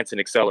actually advance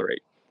and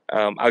accelerate.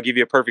 I'll give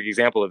you a perfect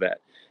example of that.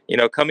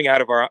 Coming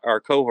out of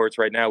our cohorts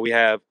right now, we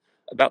have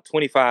about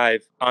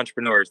 25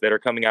 entrepreneurs that are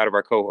coming out of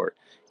our cohort,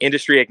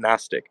 industry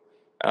agnostic.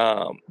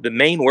 The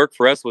main work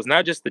for us was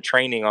not just the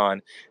training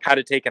on how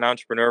to take an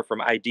entrepreneur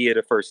from idea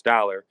to first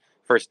dollar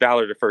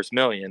to first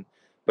million,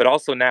 but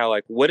also now,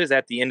 like, what is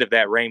at the end of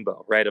that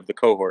rainbow, right, of the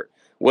cohort?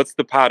 What's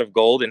the pot of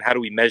gold and how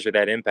do we measure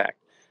that impact?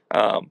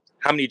 How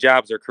many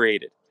jobs are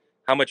created?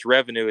 How much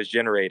revenue is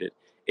generated?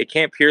 It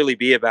can't purely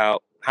be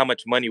about how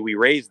much money we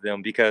raise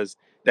them, because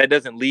that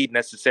doesn't lead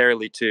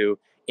necessarily to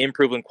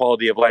improving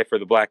quality of life for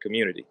the Black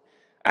community.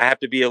 I have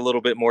to be a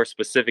little bit more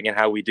specific in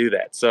how we do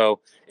that. So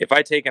if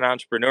I take an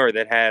entrepreneur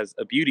that has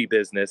a beauty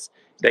business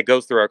that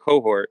goes through our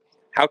cohort,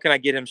 how can I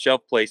get him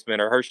shelf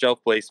placement or her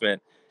shelf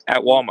placement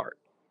at Walmart,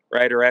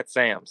 right, or at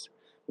Sam's?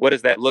 What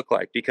does that look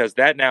like? Because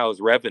that now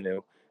is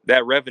revenue.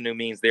 That revenue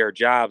means there are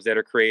jobs that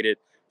are created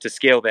to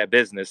scale that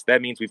business.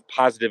 That means we've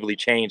positively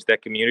changed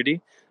that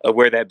community of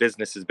where that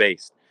business is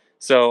based.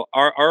 So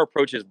our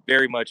approach is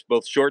very much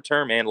both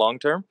short-term and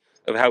long-term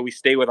of how we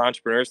stay with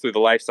entrepreneurs through the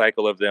life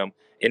cycle of them,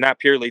 and not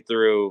purely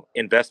through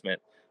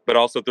investment, but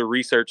also through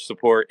research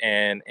support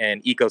and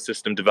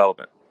ecosystem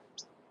development.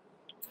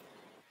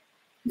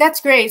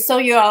 That's great. So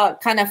you're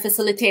kind of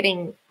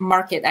facilitating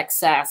market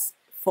access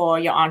for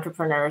your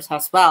entrepreneurs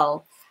as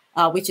well.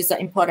 which is an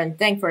important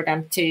thing for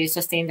them to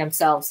sustain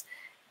themselves.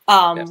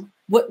 Yes.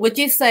 Would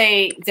you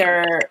say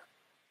they're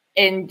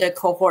in the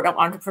cohort of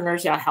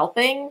entrepreneurs you are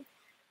helping?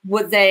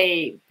 Would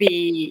they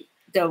be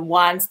the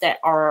ones that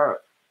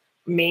are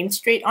Main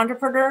Street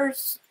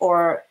entrepreneurs,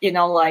 or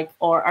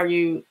or are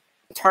you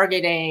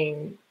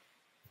targeting,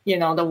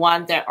 the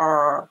ones that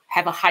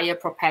have a higher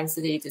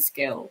propensity to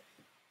scale?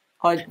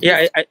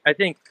 Yeah, I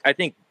think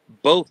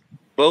both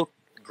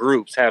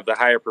groups have the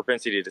higher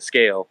propensity to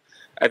scale.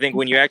 I think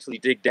when you actually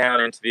dig down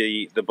into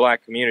the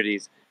Black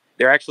communities,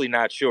 they're actually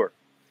not sure,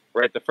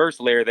 right? The first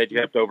layer that you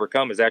have to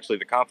overcome is actually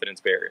the confidence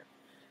barrier,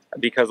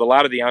 because a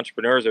lot of the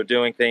entrepreneurs are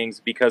doing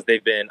things because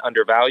they've been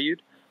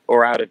undervalued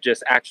or out of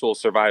just actual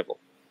survival.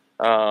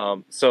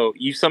 So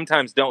you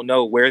sometimes don't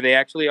know where they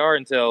actually are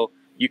until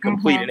you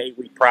complete an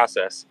 8-week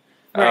process,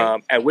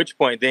 Right. at which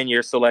point then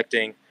you're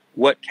selecting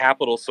what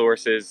capital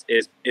sources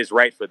is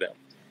right for them.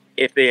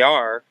 If they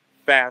are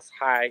fast,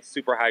 high,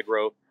 super high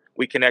growth,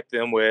 we connect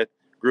them with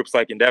groups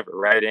like Endeavor,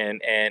 right?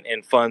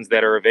 And funds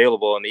that are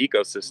available in the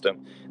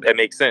ecosystem that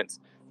make sense.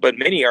 But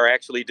many are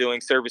actually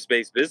doing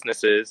service-based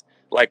businesses,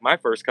 like my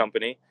first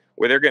company,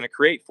 where they're going to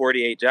create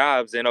 48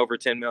 jobs and over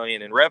 10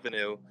 million in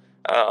revenue,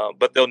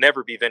 but they'll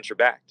never be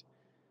venture-backed.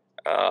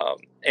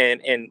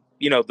 And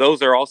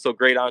those are also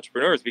great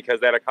entrepreneurs because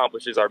that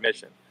accomplishes our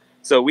mission.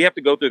 So we have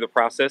to go through the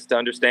process to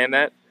understand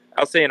that.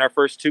 I'll say in our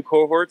first 2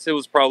 cohorts, it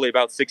was probably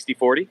about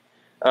 60-40,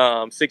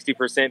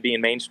 60% being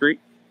Main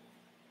Street.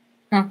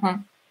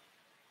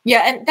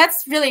 Yeah, and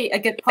that's really a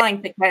good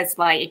point, because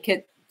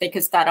they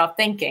could start off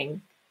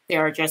thinking they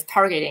are just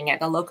targeting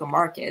at the local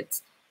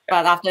markets,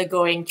 but after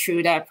going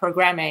through that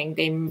programming,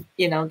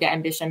 their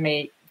ambition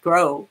may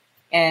grow,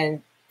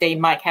 and they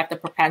might have the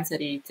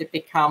propensity to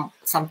become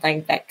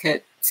something that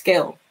could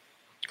scale.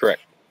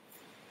 Correct.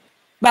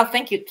 Well,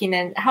 thank you,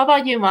 Keenan. How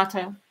about you,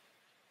 Marta?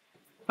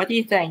 What do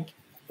you think?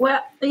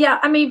 Well, yeah,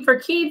 for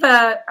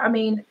Kiva,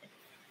 and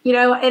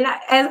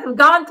as I've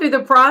gone through the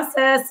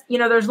process,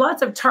 there's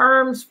lots of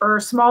terms for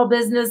small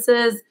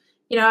businesses.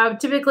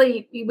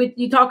 Typically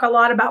you talk a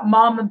lot about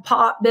mom and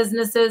pop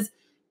businesses.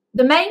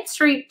 The Main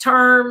Street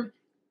term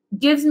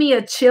gives me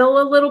a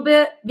chill a little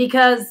bit,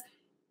 because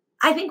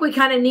I think we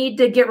kind of need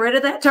to get rid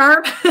of that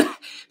term.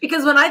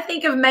 Because when I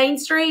think of Main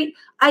Street,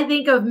 I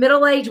think of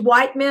middle-aged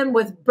white men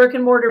with brick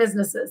and mortar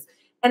businesses.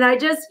 And I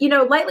just,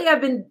 lately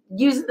I've been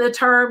using the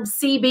term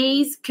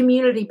CBs,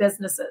 community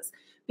businesses,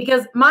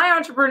 because my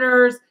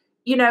entrepreneurs,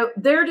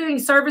 they're doing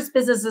service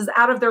businesses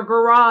out of their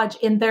garage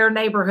in their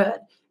neighborhood.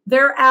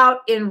 They're out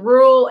in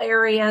rural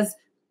areas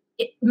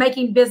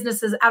making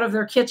businesses out of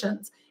their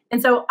kitchens.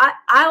 And so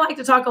I like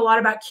to talk a lot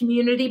about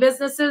community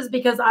businesses,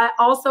 because I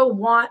also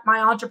want my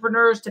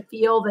entrepreneurs to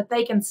feel that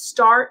they can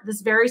start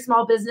this very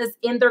small business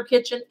in their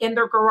kitchen, in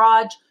their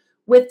garage,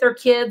 with their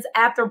kids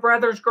at their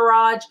brother's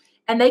garage,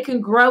 and they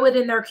can grow it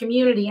in their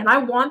community. And I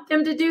want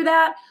them to do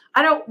that.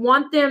 I don't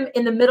want them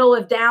in the middle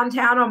of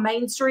downtown on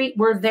Main Street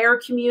where their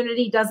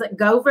community doesn't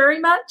go very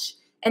much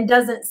and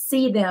doesn't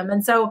see them.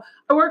 And so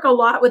I work a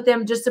lot with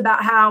them just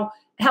about how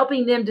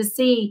helping them to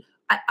see.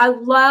 I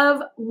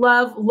love,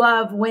 love,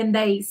 love when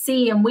they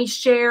see, and we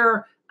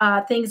share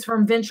things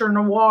from Venture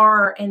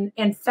Noire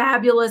and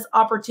fabulous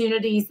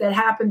opportunities that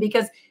happen,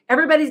 because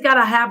everybody's got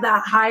to have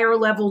that higher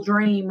level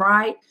dream,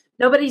 right?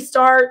 Nobody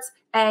starts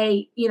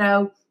a,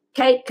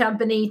 cake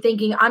company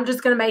thinking I'm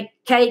just going to make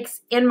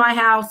cakes in my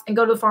house and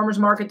go to the farmer's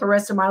market the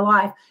rest of my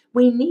life.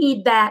 We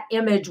need that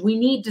image. We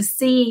need to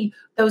see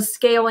those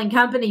scaling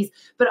companies.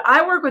 But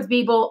I work with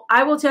people.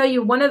 I will tell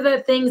you, one of the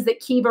things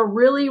that Kiva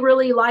really,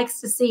 really likes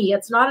to see,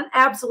 it's not an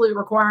absolute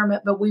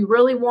requirement, but we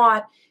really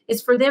want,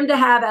 is for them to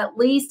have at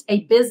least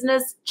a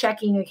business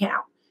checking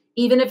account,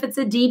 even if it's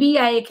a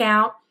DBA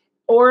account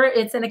or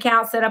it's an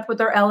account set up with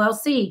their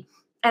LLC.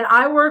 And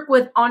I work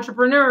with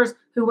entrepreneurs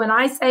who, when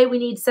I say we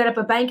need to set up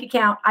a bank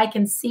account, I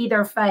can see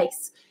their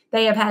face.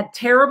 They have had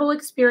terrible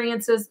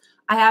experiences.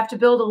 I have to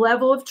build a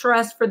level of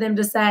trust for them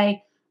to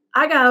say,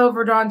 I got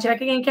overdrawn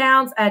checking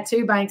accounts at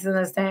 2 banks in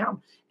this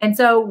town. And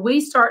so we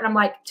start, and I'm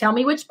like, tell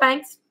me which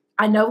banks.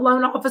 I know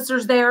loan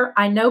officers there.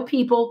 I know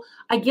people.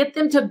 I get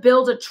them to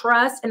build a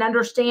trust and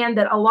understand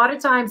that a lot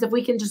of times if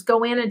we can just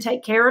go in and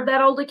take care of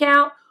that old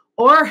account,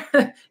 or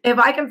if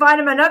I can find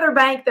them another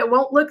bank that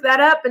won't look that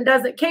up and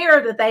doesn't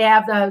care that they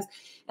have those.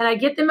 And I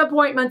get them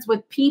appointments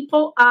with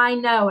people I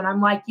know. And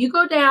I'm like, you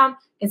go down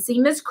and see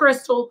Miss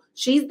Crystal.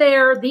 She's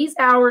there these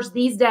hours,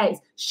 these days.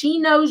 She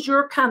knows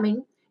you're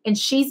coming, and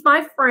she's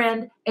my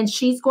friend, and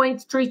she's going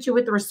to treat you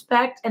with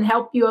respect and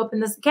help you open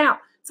this account.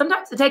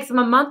 Sometimes it takes them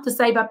a month to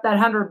save up that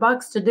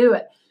 $100 to do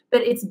it.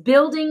 But it's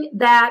building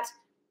that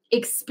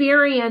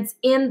experience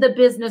in the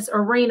business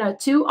arena.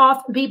 Too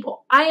often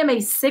people, I am a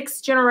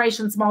 6th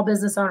generation small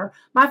business owner.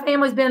 My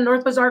family's been in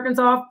Northwest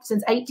Arkansas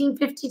since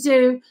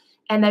 1852,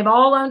 and they've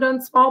all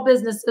owned small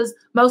businesses,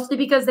 mostly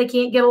because they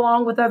can't get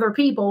along with other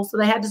people, so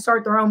they had to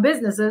start their own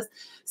businesses.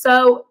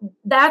 So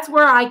that's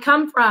where I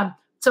come from.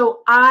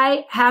 So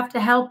I have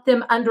to help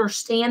them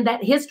understand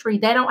that history.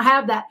 They don't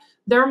have that.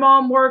 Their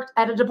mom worked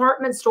at a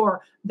department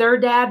store. Their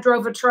dad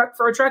drove a truck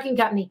for a trucking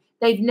company.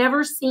 They've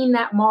never seen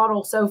that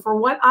model. So for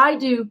what I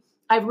do,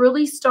 I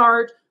really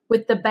start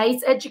with the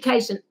base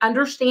education,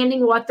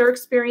 understanding what their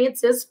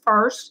experience is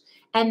first,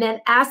 and then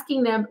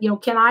asking them,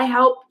 can I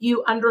help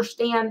you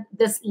understand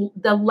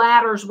the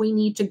ladders we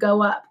need to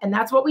go up? And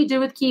that's what we do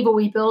with Kiva.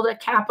 We build a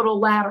capital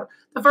ladder.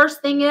 The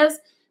first thing is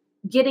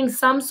getting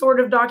some sort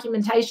of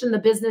documentation the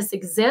business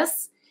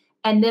exists,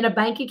 and then a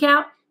bank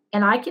account.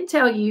 And I can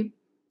tell you,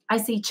 I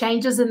see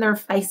changes in their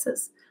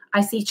faces.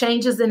 I see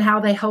changes in how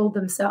they hold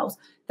themselves.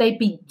 They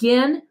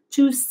begin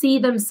to see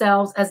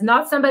themselves as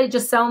not somebody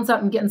just selling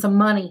something, getting some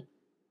money,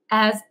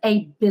 as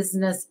a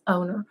business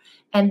owner.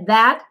 And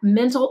that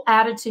mental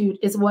attitude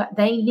is what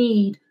they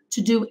need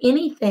to do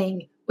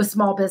anything with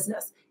small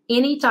business.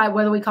 Any type,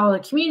 whether we call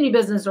it a community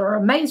business or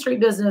a Main Street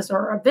business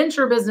or a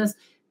venture business,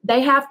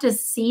 they have to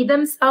see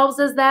themselves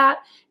as that.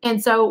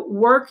 And so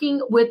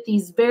working with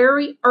these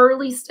very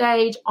early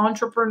stage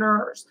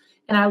entrepreneurs,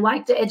 and I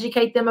like to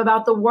educate them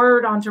about the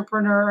word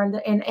entrepreneur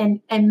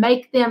and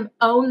make them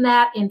own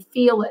that and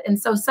feel it.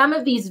 And so some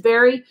of these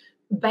very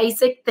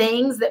basic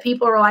things that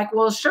people are like,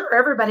 well, sure,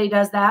 everybody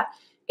does that.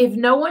 If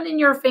no one in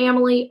your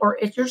family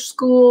or at your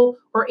school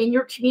or in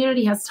your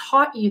community has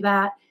taught you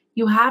that,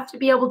 you have to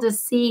be able to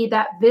see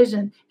that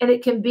vision, and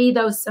it can be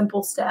those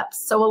simple steps.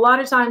 So a lot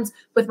of times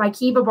with my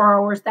Kiva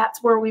borrowers,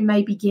 that's where we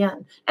may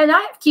begin. And I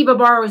have Kiva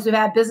borrowers who've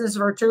had business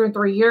for 2 and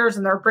 3 years,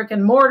 and they're brick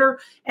and mortar,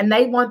 and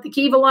they want the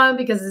Kiva loan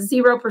because it's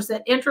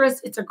 0%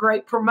 interest. It's a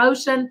great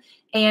promotion,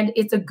 and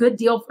it's a good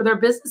deal for their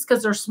business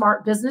because they're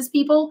smart business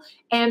people,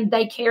 and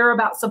they care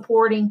about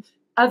supporting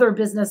other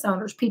business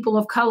owners, people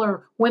of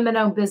color,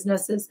 women-owned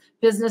businesses,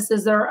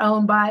 businesses that are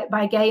owned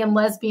by gay and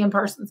lesbian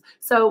persons.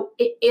 So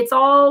it's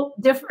all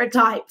different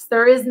types.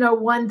 There is no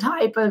one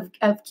type of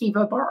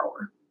Kiva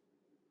borrower.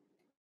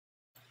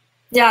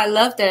 Yeah, I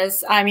love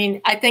this. I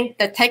mean, I think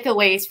the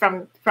takeaways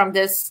from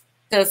this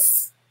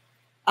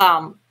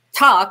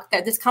talk,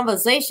 that this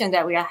conversation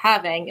that we are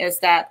having, is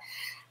that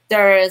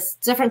there's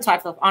different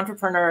types of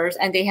entrepreneurs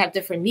and they have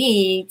different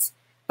needs,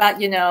 but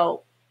you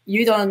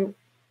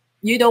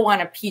don't want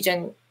to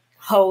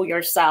pigeonhole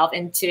yourself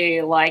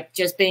into like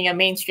just being a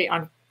Main Street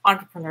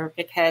entrepreneur,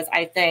 because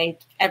I think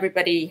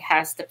everybody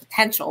has the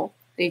potential.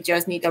 They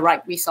just need the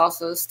right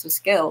resources to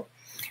scale.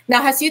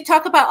 Now, as you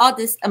talk about all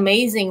this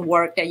amazing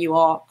work that you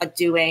all are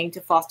doing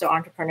to foster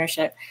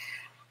entrepreneurship,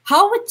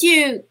 how would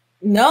you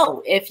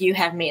know if you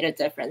have made a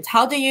difference?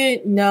 How do you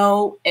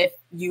know if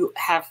you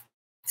have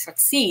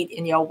succeeded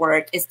in your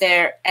work? Is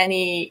there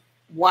any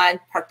one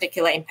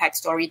particular impact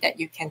story that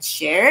you can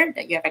share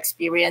that you have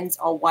experienced,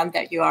 or one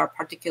that you are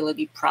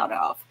particularly proud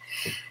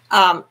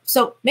of?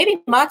 So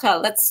maybe Marta,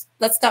 let's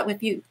start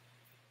with you.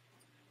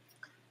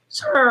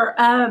 Sure.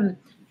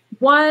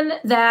 One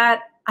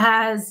that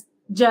has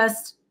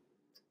just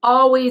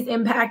always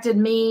impacted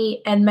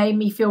me and made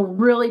me feel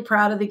really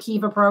proud of the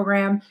Kiva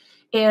program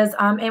is,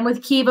 and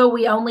with Kiva,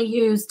 we only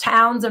use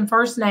towns and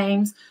first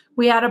names.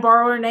 We had a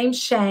borrower named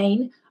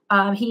Shane.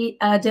 He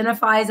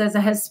identifies as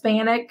a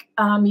Hispanic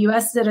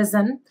U.S.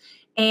 citizen,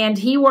 and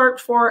he worked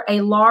for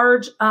a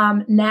large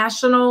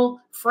national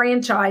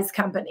franchise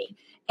company.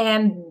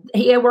 And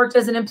he had worked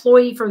as an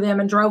employee for them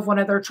and drove one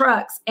of their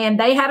trucks. And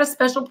they had a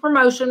special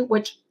promotion,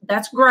 which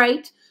that's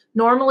great.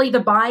 Normally, the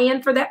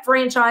buy-in for that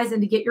franchise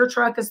and to get your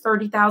truck is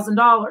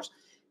 $30,000.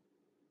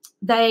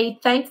 They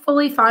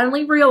thankfully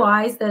finally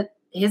realized that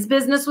his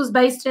business was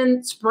based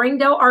in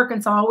Springdale,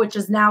 Arkansas, which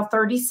is now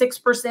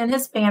 36%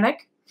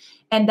 Hispanic.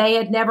 And they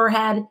had never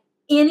had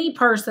any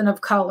person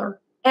of color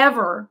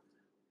ever,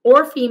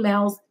 or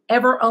females,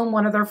 ever own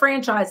one of their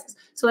franchises.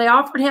 So they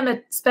offered him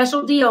a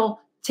special deal,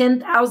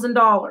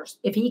 $10,000.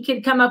 If he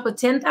could come up with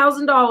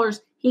 $10,000,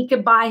 he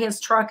could buy his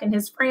truck and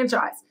his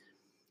franchise.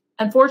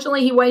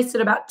 Unfortunately, he wasted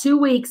about 2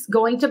 weeks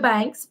going to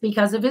banks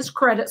because of his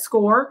credit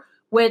score,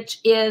 which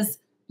is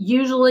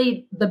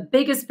usually the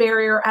biggest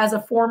barrier as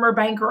a former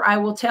banker, I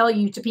will tell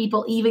you, to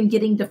people even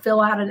getting to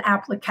fill out an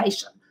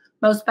application.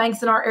 Most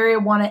banks in our area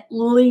want at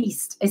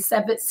least a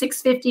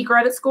 650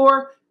 credit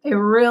score. They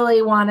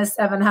really want a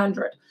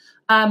 700.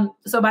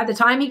 So by the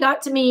time he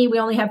got to me, we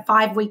only had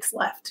 5 weeks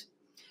left.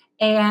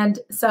 And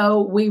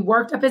so we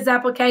worked up his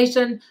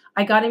application.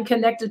 I got him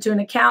connected to an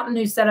accountant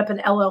who set up an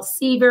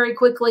LLC very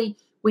quickly.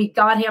 We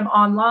got him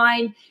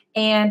online,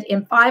 and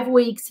in 5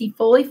 weeks, he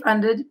fully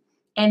funded,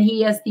 and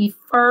he is the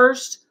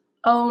first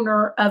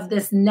owner of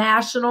this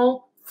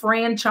national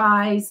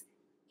franchise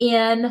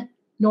in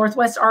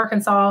Northwest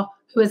Arkansas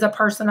who is a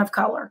person of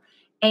color.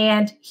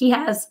 And he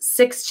has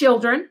 6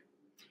 children.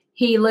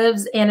 He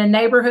lives in a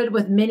neighborhood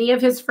with many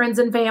of his friends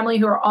and family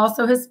who are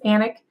also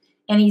Hispanic,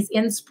 and he's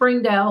in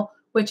Springdale,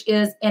 which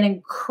is an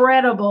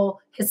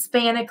incredible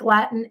Hispanic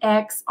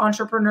Latinx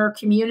entrepreneur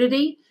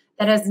community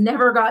that has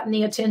never gotten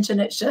the attention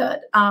it should.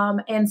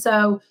 And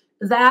so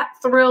that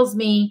thrills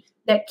me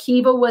that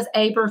Kiva was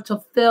able to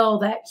fill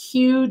that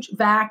huge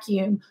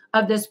vacuum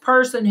of this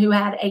person who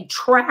had a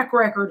track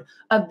record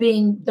of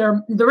being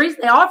the reason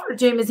they offered it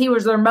to him is he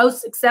was their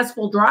most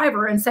successful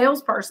driver and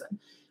salesperson.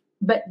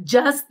 But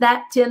just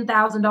that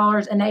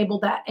 $10,000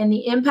 enabled that. And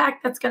the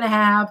impact that's going to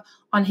have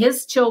on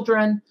his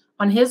children,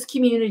 on his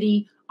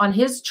community, on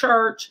his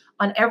church,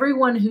 on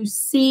everyone who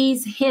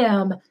sees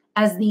him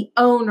as the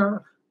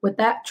owner with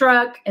that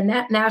truck and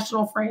that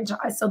national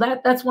franchise. So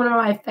that's one of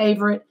my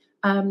favorite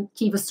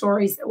Kiva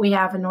stories that we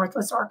have in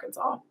Northwest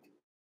Arkansas.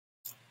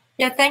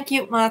 Yeah, thank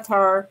you,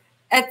 Matar.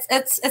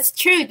 It's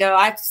true though.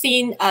 I've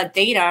seen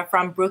data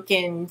from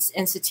Brookings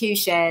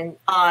Institution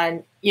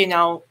on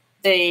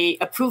the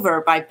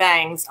approval by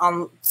banks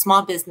on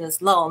small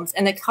business loans,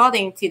 and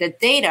according to the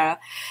data,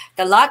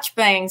 the large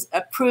banks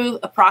approve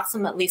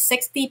approximately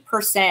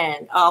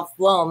 60% of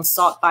loans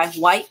sought by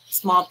white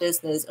small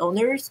business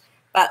owners,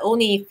 but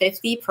only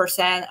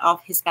 50%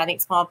 of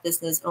Hispanic small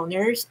business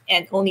owners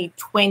and only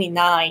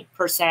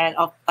 29%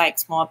 of Black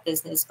small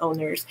business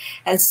owners.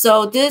 And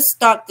so this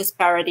stark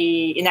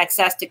disparity in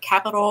access to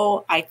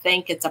capital, I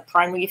think it's a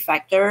primary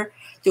factor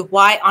to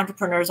why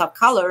entrepreneurs of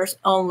colors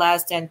own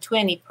less than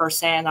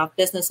 20% of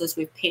businesses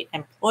with paid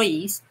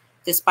employees,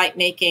 despite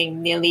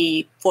making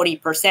nearly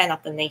 40%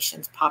 of the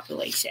nation's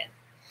population.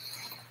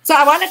 So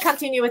I want to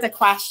continue with a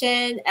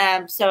question.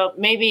 So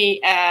maybe,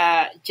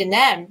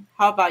 Canem,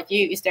 how about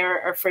you? Is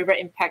there a favorite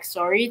impact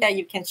story that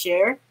you can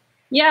share?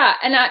 Yeah,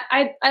 and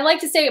I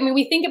like to say, I mean,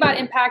 we think about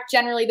impact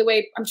generally the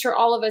way I'm sure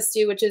all of us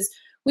do, which is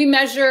we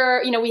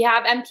measure, we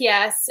have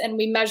NPS and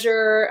we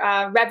measure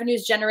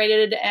revenues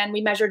generated and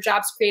we measure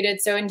jobs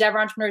created. So Endeavor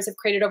entrepreneurs have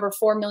created over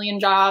 4 million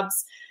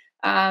jobs.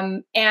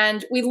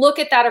 And we look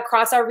at that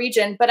across our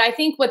region. But I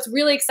think what's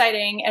really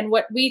exciting and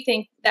what we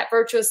think that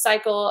virtuous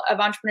cycle of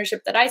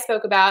entrepreneurship that I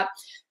spoke about.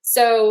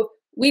 So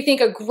we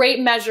think a great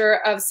measure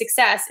of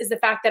success is the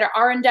fact that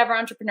our Endeavor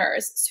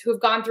entrepreneurs who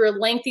have gone through a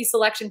lengthy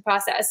selection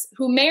process,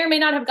 who may or may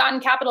not have gotten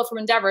capital from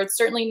Endeavor, it's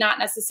certainly not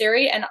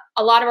necessary. And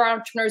a lot of our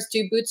entrepreneurs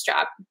do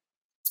bootstrap.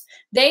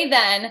 They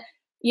then,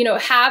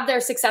 have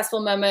their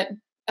successful moment.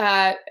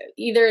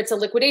 Either it's a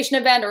liquidation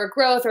event or a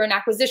growth or an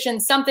acquisition,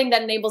 something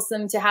that enables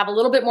them to have a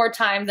little bit more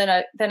time than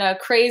a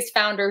crazed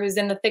founder who's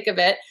in the thick of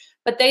it,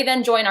 but they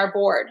then join our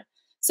board.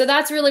 So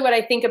that's really what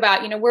I think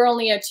about. We're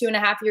only a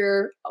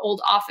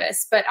 2.5-year-old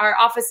office, but our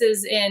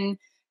offices in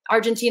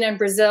Argentina and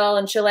Brazil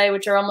and Chile,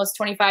 which are almost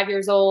 25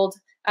 years old,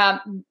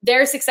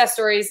 their success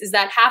stories is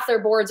that half their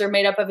boards are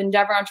made up of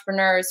Endeavor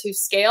entrepreneurs who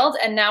scaled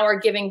and now are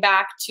giving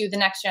back to the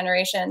next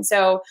generation.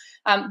 So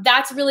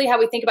that's really how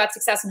we think about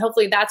success. And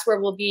hopefully that's where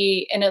we'll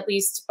be in at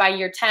least by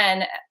year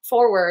 10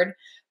 forward.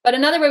 But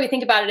another way we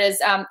think about it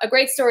is a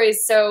great story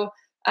is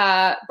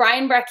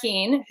Brian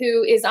Brackeen,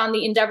 who is on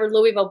the Endeavor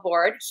Louisville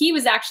board, he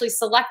was actually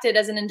selected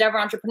as an Endeavor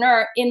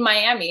entrepreneur in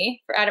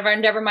Miami out of our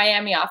Endeavor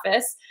Miami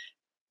office.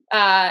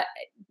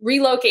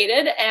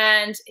 Relocated,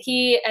 and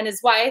he and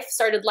his wife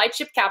started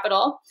Lightship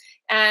Capital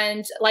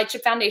and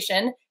Lightship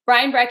Foundation.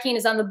 Brian Brackeen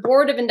is on the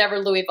board of Endeavor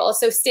Louisville,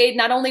 so stayed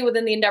not only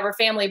within the Endeavor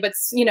family, but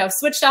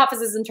switched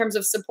offices in terms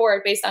of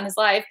support based on his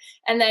life.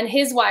 And then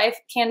his wife,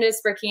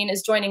 Candace Brackeen,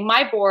 is joining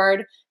my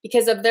board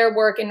because of their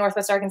work in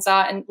Northwest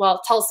Arkansas and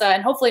Tulsa,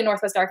 and hopefully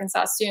Northwest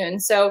Arkansas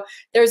soon. So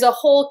there's a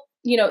whole,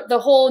 the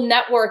whole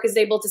network is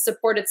able to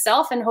support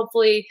itself, and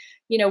hopefully,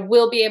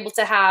 we'll be able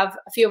to have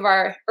a few of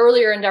our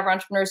earlier Endeavor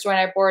entrepreneurs join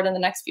our board in the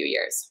next few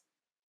years.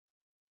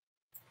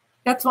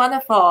 That's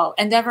wonderful.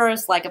 Endeavor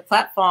is like a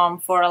platform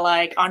for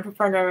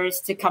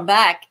entrepreneurs to come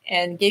back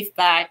and give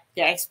back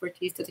their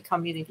expertise to the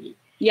community.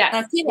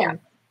 Yeah. Keenan.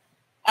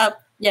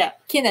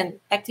 Keenan,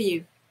 back to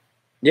you.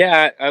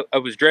 Yeah, I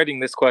was dreading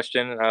this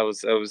question.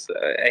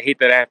 I hate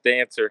that I have to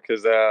answer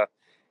because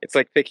it's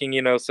like picking,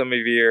 some of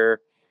your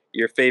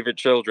favorite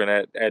children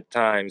at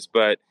times,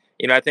 but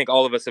I think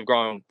all of us have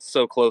grown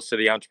so close to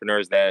the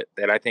entrepreneurs that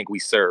I think we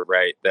serve,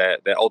 right?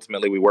 That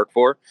ultimately we work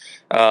for.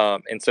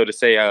 And so to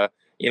say,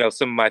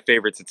 some of my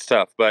favorites, it's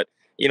tough. But,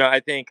 I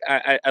think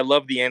I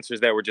love the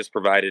answers that were just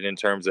provided in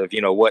terms of,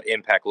 what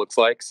impact looks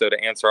like. So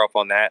to answer off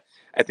on that,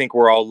 I think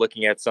we're all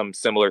looking at some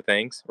similar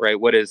things, right?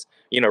 What is,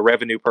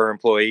 revenue per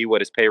employee?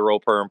 What is payroll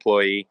per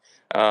employee?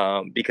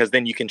 Because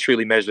then you can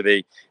truly measure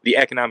the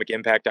economic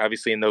impact,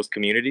 obviously, in those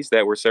communities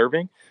that we're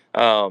serving.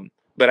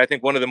 But I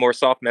think one of the more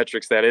soft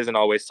metrics that isn't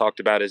always talked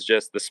about is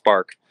just the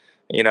spark,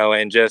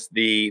 and just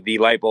the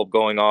light bulb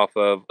going off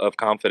of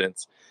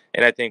confidence.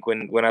 And I think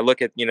when I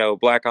look at,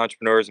 Black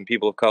entrepreneurs and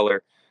people of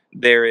color,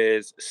 there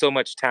is so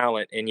much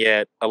talent and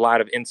yet a lot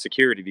of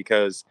insecurity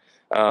because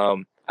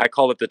I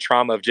call it the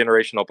trauma of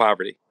generational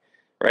poverty,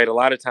 right? A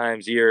lot of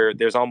times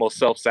there's almost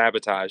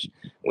self-sabotage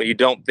when you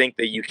don't think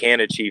that you can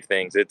achieve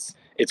things.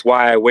 It's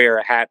why I wear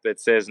a hat that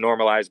says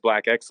normalize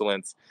Black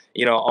excellence,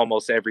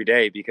 almost every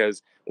day,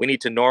 because we need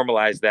to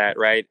normalize that,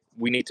 right?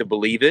 We need to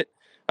believe it.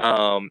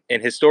 And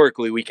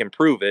historically, we can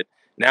prove it.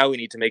 Now we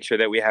need to make sure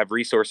that we have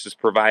resources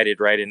provided,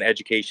 right, and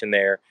education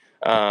there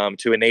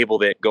to enable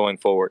that going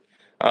forward.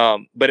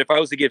 But if I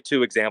was to give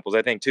two examples,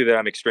 I think two that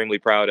I'm extremely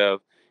proud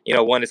of,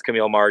 one is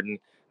Camille Martin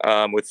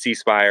with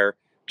C-Spire,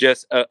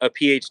 just a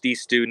PhD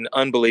student,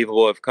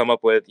 unbelievable, have come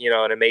up with,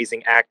 an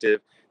amazing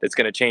active that's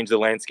going to change the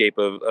landscape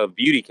of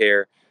beauty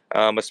care,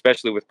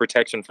 especially with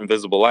protection from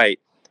visible light,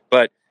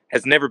 but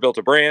has never built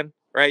a brand,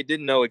 right?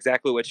 Didn't know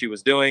exactly what she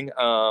was doing.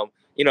 A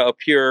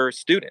pure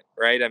student,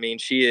 right? I mean,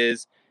 she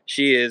is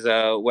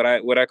what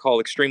I call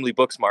extremely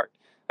book smart.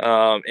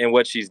 in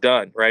what she's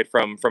done, right,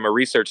 from a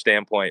research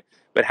standpoint.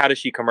 But how does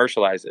she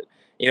commercialize it?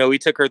 We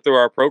took her through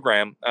our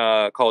program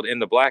called In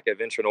the Black at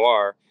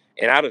Noire,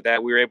 and out of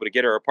that, we were able to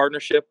get her a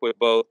partnership with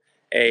both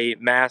a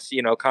mass,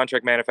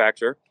 contract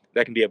manufacturer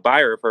that can be a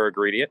buyer of her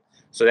ingredient,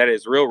 so that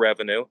is real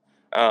revenue.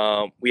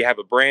 We have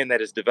a brand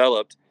that is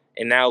developed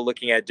and now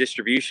looking at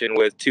distribution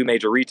with 2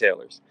 major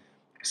retailers.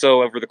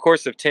 So over the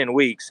course of 10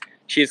 weeks,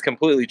 she has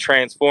completely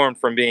transformed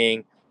from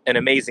being an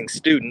amazing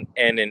student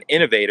and an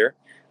innovator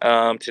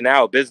to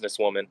now a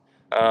businesswoman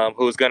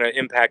who is going to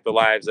impact the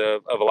lives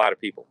of a lot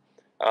of people.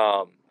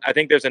 I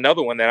think there's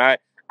another one that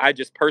I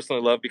just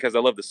personally love because I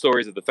love the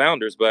stories of the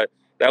founders, but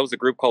that was a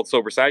group called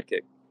Sober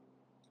Sidekick.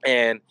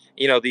 And,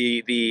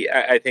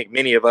 I think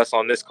many of us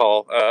on this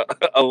call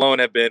alone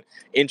have been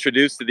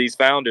introduced to these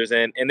founders,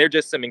 and they're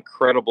just some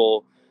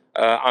incredible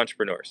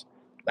entrepreneurs.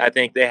 I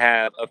think they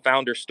have a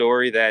founder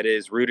story that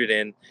is rooted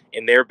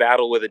in their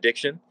battle with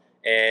addiction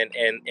and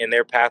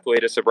their pathway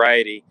to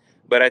sobriety.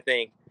 But I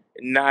think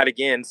not,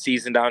 again,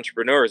 seasoned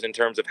entrepreneurs in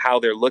terms of how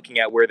they're looking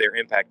at where their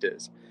impact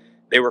is.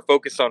 They were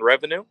focused on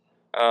revenue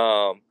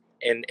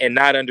and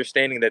not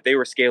understanding that they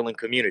were scaling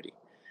community.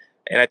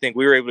 And I think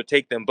we were able to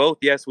take them both.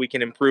 Yes, we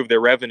can improve their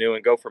revenue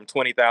and go from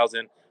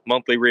 20,000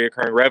 monthly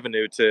reoccurring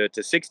revenue to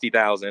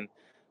 60,000,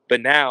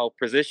 but now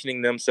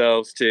positioning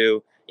themselves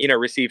to,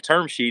 receive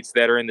term sheets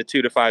that are in the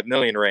 2 to 5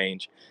 million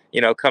range,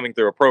 coming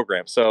through a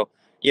program. So,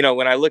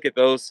 when I look at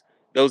those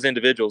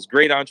individuals,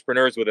 great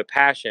entrepreneurs with a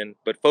passion,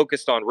 but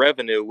focused on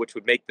revenue, which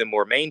would make them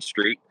more Main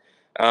Street,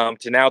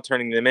 to now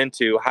turning them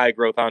into high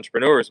growth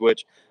entrepreneurs,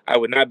 which I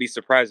would not be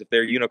surprised if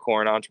they're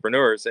unicorn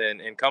entrepreneurs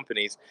and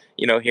companies,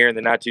 here in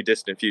the not too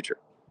distant future.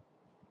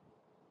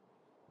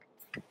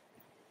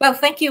 Well,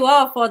 thank you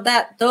all for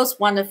those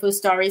wonderful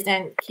stories.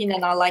 And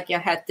Keenan, I like your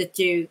hat. Did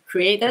you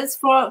create this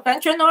for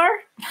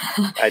Noire?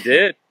 I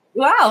did.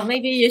 Wow,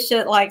 maybe you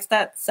should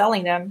start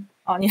selling them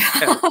on your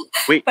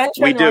we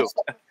do.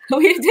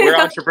 We do. We're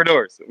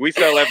entrepreneurs. We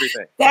sell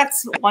everything.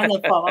 That's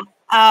wonderful.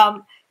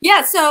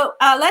 Yeah, so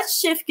let's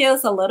shift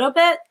gears a little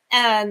bit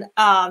and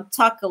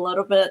talk a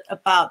little bit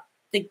about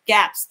the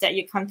gaps that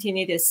you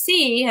continue to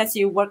see as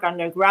you work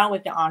underground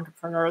with the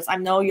entrepreneurs. I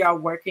know you are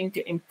working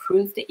to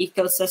improve the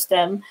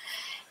ecosystem,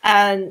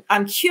 and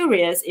I'm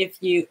curious if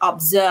you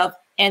observe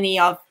any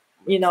of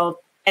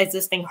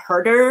existing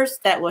hurdles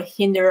that will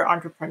hinder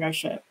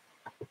entrepreneurship.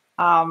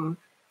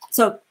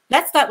 So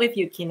let's start with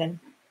you, Keenan.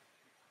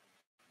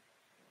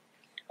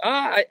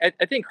 I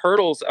think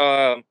hurdles.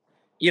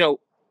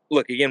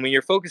 Look, again, when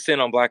you're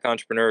focusing on Black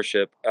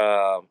entrepreneurship,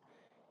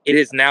 it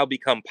has now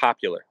become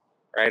popular,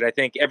 right? I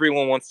think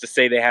everyone wants to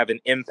say they have an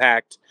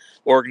impact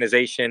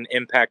organization,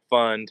 impact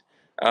fund,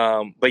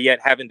 but yet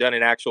haven't done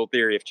an actual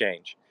theory of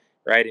change,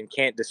 right? And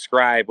can't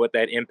describe what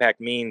that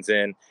impact means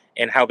and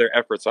how their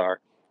efforts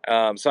are.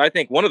 So I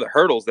think one of the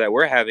hurdles that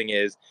we're having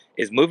is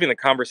moving the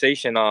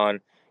conversation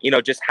on,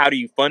 just how do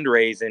you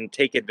fundraise and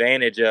take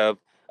advantage of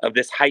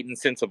this heightened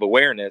sense of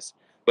awareness,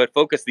 but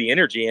focus the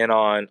energy in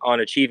on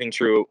achieving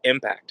true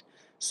impact.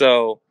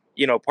 So,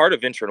 part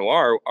of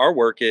Noire, our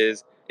work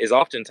is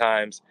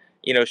oftentimes,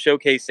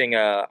 showcasing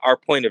our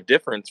point of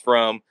difference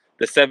from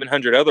the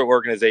 700 other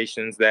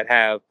organizations that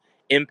have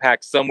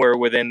impact somewhere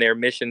within their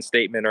mission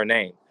statement or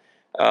name.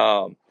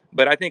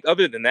 But I think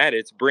other than that,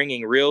 it's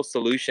bringing real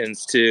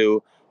solutions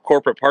to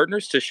corporate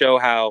partners to show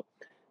how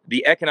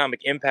the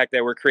economic impact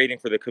that we're creating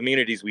for the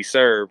communities we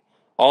serve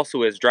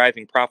also is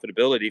driving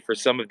profitability for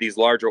some of these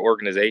larger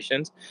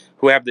organizations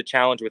who have the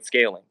challenge with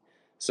scaling.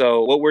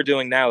 So what we're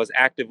doing now is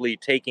actively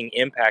taking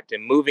impact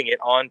and moving it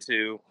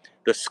onto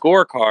the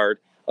scorecard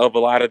of a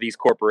lot of these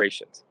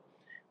corporations,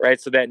 right?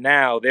 So that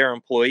now their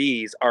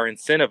employees are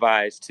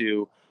incentivized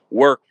to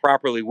work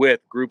properly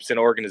with groups and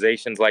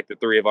organizations like the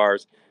 3 of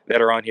ours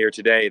that are on here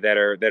today that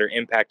are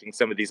impacting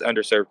some of these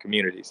underserved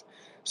communities.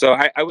 So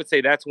I would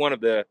say that's one of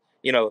the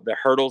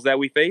hurdles that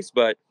we face,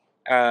 but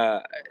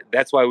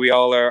that's why we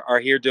all are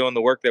here doing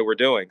the work that we're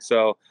doing.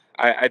 So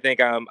I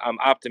think I'm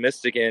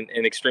optimistic and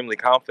extremely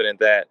confident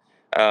that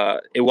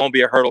it won't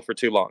be a hurdle for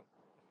too long.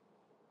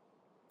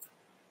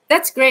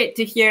 That's great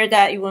to hear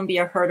that it won't be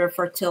a hurdle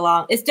for too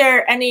long. Is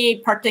there any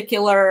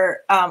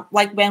particular,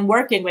 like when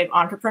working with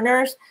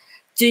entrepreneurs,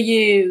 do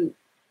you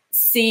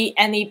see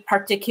any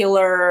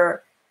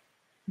particular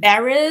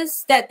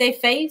barriers that they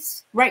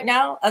face right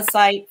now,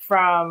 aside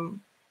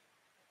from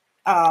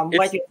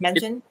what you've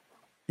mentioned?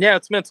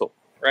 It's mental,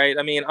 right?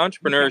 I mean,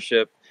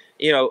 entrepreneurship,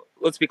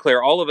 let's be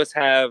clear, all of us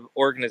have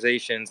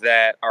organizations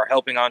that are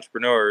helping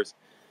entrepreneurs,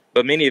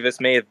 but many of us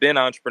may have been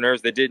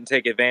entrepreneurs that didn't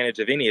take advantage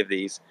of any of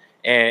these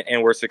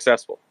and were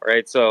successful,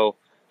 right? So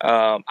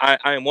I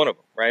am one of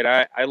them,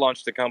 right? I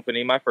launched a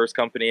company, my first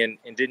company, and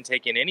didn't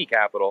take in any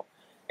capital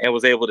and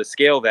was able to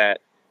scale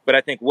that. But I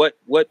think what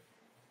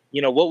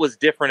was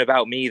different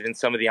about me than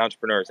some of the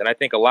entrepreneurs, and I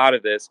think a lot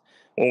of this,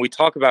 when we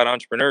talk about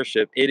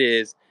entrepreneurship,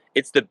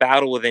 it's the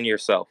battle within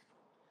yourself.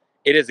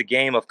 It is a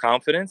game of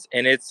confidence,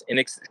 and it's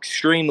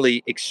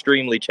extremely,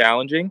 extremely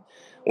challenging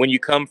when you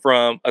come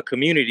from a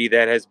community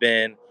that has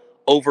been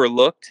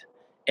overlooked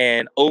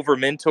and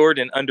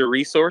over-mentored and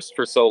under-resourced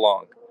for so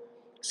long,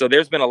 So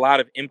there's been a lot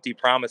of empty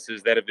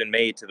promises that have been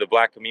made to the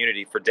Black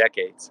community for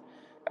decades.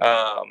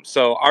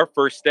 So our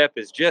first step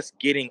is just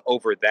getting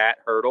over that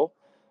hurdle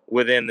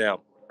within them,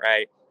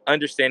 right?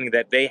 Understanding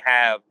that they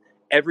have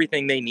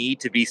everything they need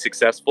to be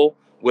successful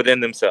within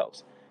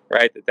themselves,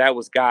 right? That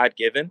was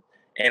God-given.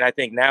 And I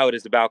think now it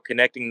is about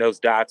connecting those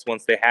dots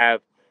once they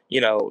have,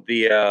 you know,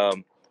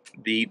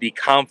 the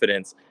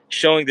confidence,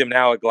 showing them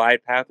now a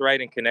glide path,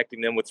 right? And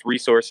connecting them with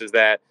resources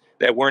that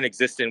weren't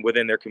existent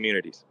within their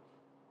communities.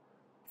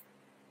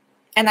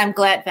 And I'm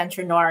glad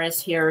Venture Noire is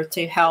here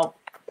to help,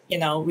 you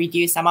know,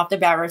 reduce some of the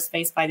barriers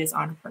faced by these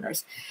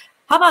entrepreneurs.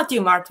 How about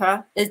you,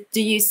 Martha?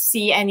 Do you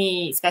see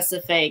any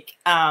specific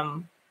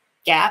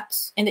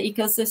gaps in the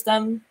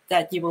ecosystem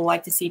that you would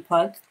like to see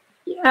plugged?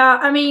 Yeah,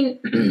 I mean,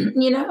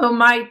 you know,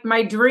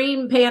 my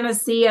dream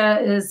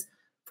panacea is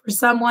for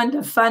someone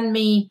to fund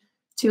me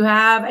to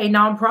have a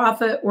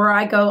nonprofit where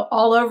I go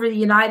all over the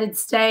United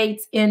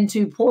States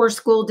into poor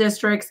school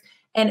districts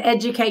and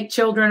educate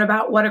children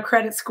about what a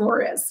credit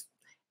score is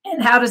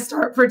and how to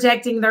start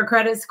protecting their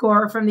credit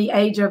score from the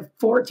age of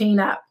 14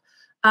 up.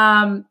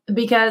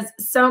 Because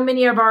so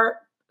many of our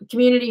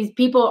communities,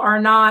 we're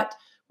not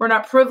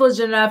privileged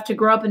enough to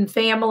grow up in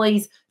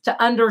families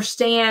to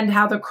understand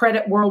how the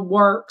credit world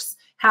works,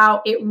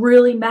 how it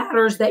really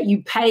matters that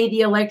you pay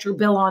the electric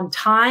bill on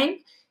time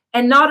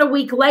and not a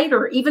week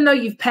later, even though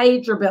you've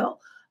paid your bill,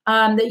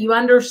 that you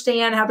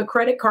understand how the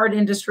credit card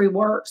industry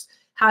works,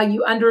 how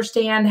you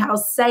understand how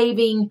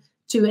saving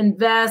to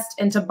invest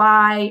and to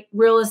buy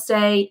real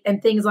estate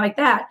and things like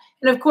that.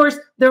 And of course,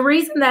 the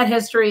reason that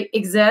history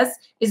exists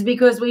is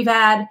because we've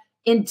had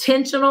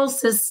intentional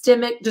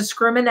systemic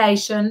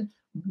discrimination,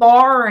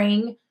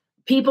 barring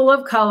people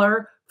of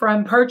color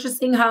from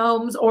purchasing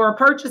homes or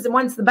purchasing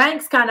once the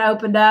banks kind of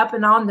opened up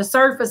and on the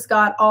surface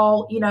got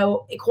all, you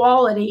know,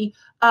 equality,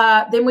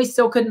 then we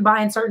still couldn't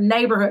buy in certain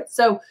neighborhoods.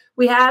 So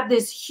we have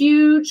this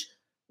huge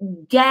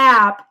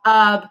gap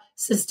of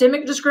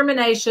systemic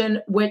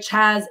discrimination, which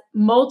has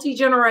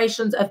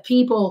multi-generations of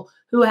people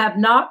who have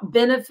not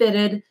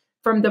benefited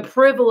from the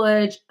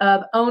privilege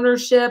of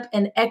ownership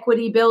and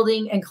equity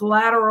building and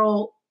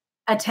collateral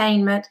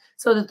attainment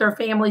so that their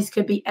families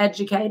could be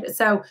educated.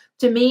 So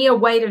to me, a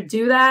way to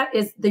do that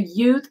is the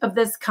youth of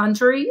this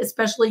country,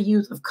 especially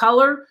youth of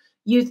color,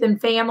 youth in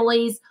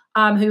families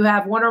who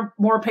have one or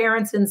more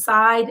parents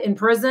inside in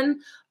prison,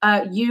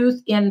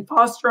 youth in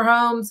foster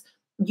homes,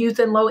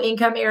 youth in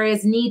low-income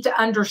areas need to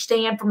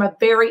understand from a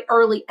very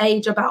early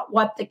age about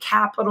what the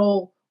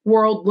capital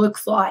world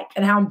looks like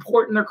and how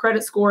important their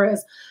credit score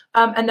is.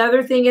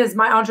 Another thing is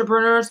my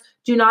entrepreneurs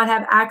do not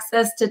have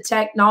access to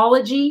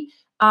technology.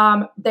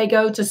 They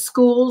go to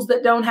schools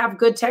that don't have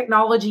good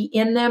technology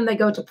in them. They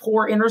go to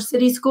poor inner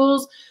city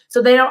schools.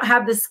 So they don't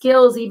have the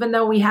skills, even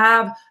though we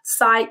have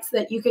sites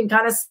that you can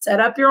kind of set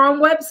up your own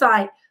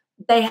website.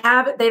 They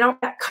don't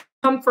have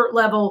comfort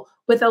level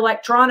with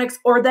electronics,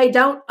 or they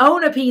don't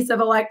own a piece of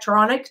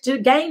electronic to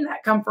gain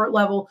that comfort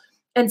level.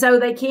 And so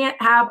they can't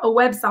have a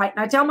website. And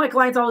I tell my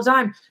clients all the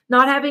time,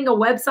 not having a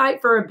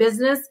website for a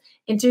business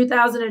in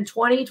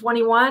 2020,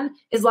 21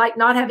 is like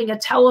not having a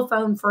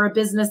telephone for a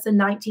business in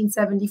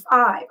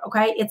 1975.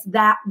 Okay. It's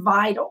that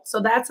vital.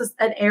 So that's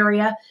an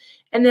area.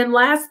 And then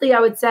lastly, I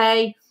would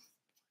say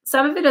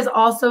some of it is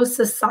also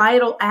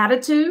societal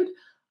attitude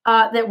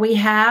that we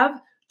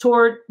have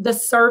toward the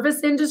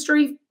service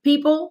industry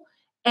people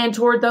and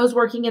toward those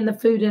working in the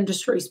food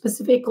industry,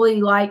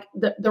 specifically like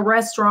the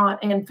restaurant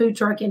and food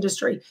truck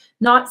industry,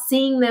 not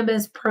seeing them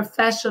as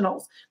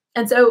professionals.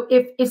 And so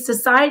if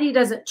society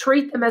doesn't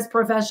treat them as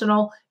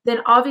professional,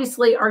 then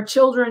obviously our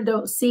children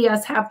don't see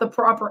us have the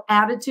proper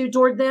attitude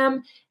toward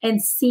them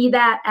and see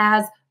that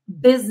as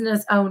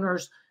business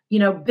owners, you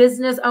know,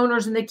 business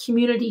owners in the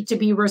community to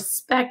be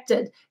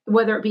respected,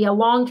 whether it be a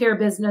lawn care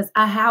business,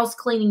 a house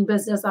cleaning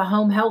business, a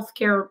home health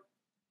care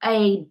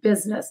aid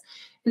business.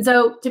 And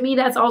so to me,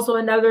 that's also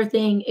another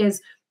thing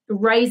is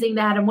raising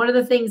that. And one of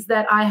the things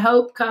that I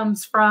hope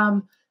comes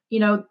from, you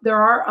know,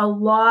 there are a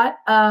lot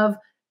of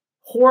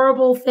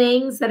horrible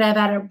things that have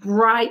had a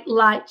bright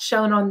light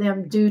shown on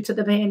them due to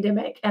the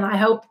pandemic. And I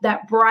hope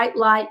that bright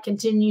light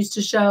continues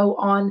to show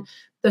on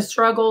the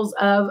struggles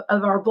of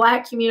our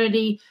Black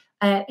community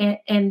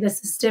and the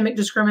systemic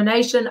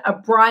discrimination, a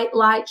bright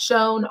light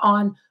shown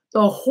on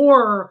the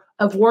horror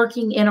of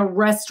working in a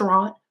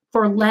restaurant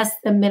for less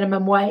than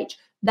minimum wage.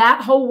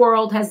 That whole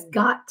world has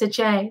got to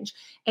change.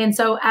 And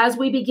so as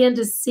we begin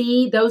to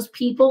see those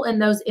people in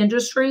those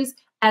industries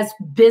as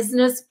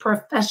business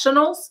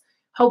professionals,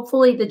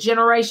 hopefully the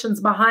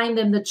generations behind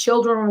them, the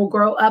children will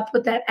grow up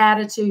with that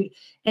attitude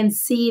and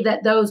see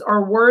that those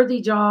are worthy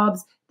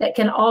jobs that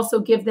can also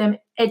give them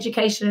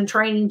education and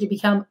training to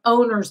become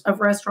owners of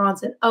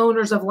restaurants and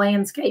owners of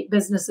landscape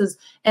businesses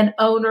and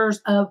owners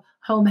of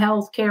home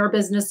health care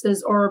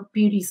businesses or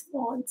beauty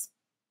salons.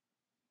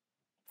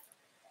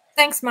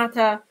 Thanks,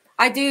 Martha.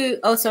 I do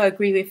also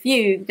agree with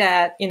you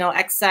that, you know,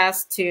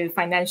 access to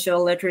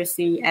financial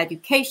literacy,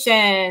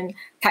 education,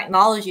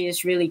 technology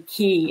is really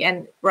key.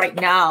 And right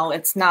now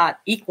it's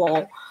not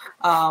equal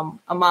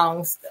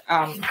amongst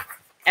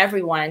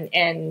everyone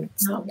in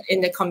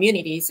the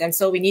communities. And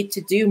so we need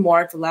to do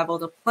more to level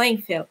the playing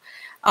field.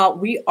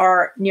 We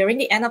are nearing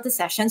the end of the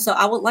session, so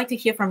I would like to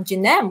hear from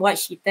Canem what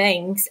she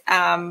thinks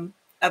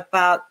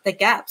about the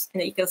gaps in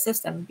the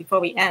ecosystem before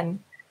we end.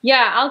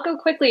 Yeah, I'll go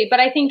quickly, but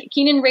I think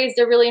Keenan raised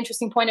a really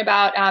interesting point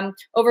about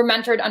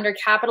over-mentored,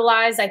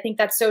 under-capitalized. I think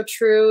that's so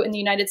true in the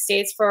United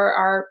States for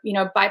our,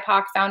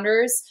 BIPOC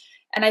founders.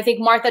 And I think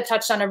Martha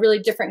touched on a really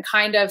different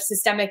kind of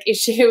systemic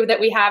issue that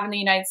we have in the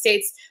United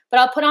States. But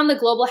I'll put on the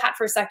global hat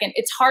for a second.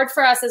 It's hard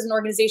for us as an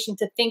organization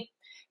to think,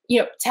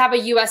 to have a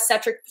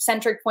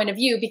US-centric point of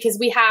view, because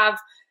we have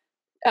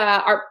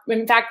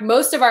in fact,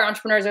 most of our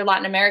entrepreneurs are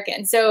Latin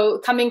American. So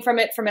coming from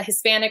it from a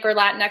Hispanic or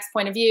Latinx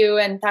point of view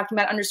and talking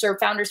about underserved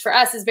founders for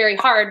us is very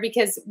hard,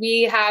 because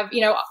we have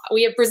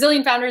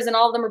Brazilian founders and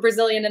all of them are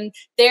Brazilian, and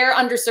their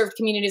underserved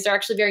communities are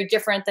actually very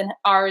different than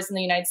ours in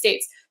the United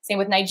States. Same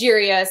with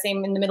Nigeria,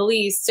 same in the Middle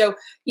East. So,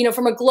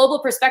 from a global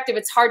perspective,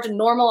 it's hard to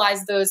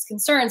normalize those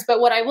concerns. But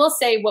what I will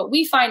say, what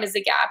we find as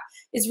a gap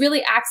is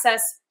really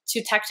access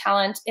to tech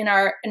talent in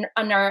our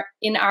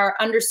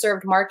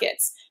underserved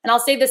markets. And I'll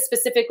say this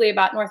specifically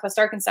about Northwest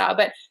Arkansas,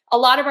 but a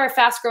lot of our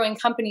fast-growing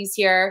companies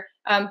here,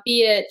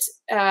 be it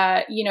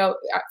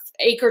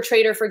Acre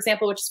Trader, for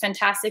example, which is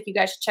fantastic, you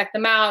guys should check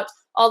them out,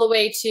 all the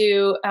way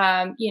to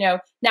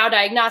Now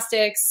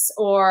Diagnostics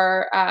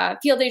or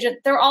Field Agent,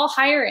 they're all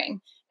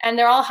hiring. And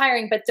they're all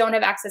hiring, but don't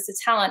have access to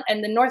talent.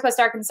 And the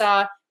Northwest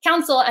Arkansas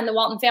Council and the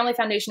Walton Family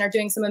Foundation are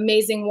doing some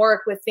amazing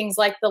work with things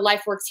like the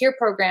Life Works Here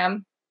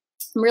program.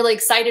 I'm really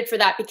excited for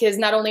that, because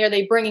not only are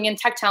they bringing in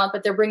tech talent,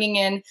 but they're bringing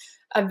in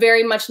a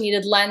very much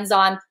needed lens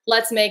on,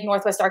 let's make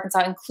Northwest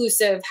Arkansas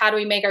inclusive. How do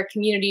we make our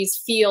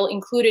communities feel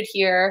included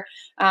here?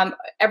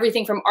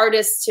 Everything from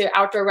artists to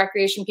outdoor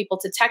recreation people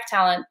to tech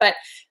talent. But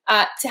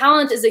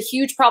talent is a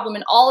huge problem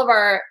in all of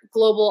our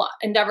global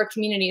endeavor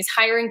communities.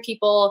 Hiring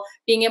people,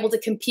 being able to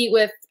compete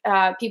with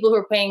people who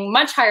are paying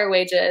much higher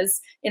wages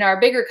in our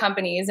bigger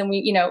companies. And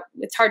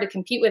it's hard to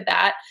compete with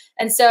that.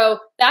 And so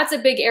that's a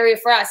big area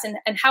for us,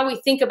 and how we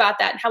think about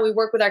that and how we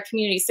work with our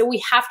communities. So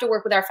we have to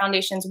work with our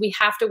foundations. We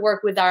have to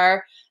work with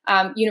our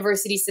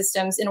university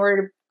systems in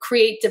order to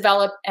create,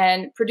 develop,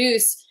 and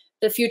produce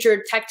the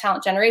future tech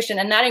talent generation.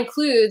 And that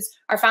includes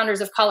our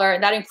founders of color.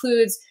 That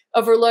includes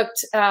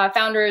overlooked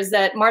founders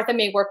that Martha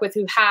may work with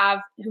who've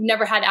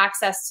never had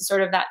access to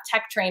sort of that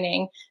tech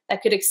training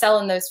that could excel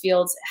in those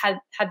fields had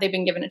they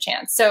been given a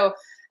chance. So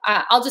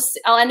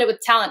I'll end it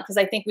with talent, because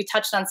I think we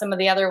touched on some of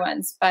the other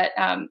ones, but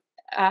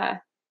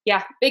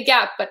yeah, big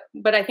gap,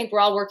 but I think we're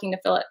all working to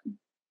fill it.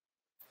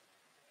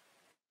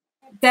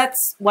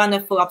 That's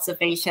wonderful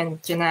observation,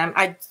 Canem.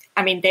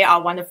 I mean, they are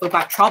wonderful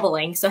but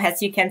troubling. So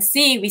as you can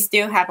see, we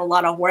still have a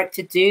lot of work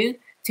to do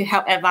to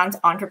help advance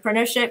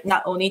entrepreneurship.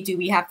 Not only do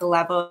we have to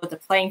level the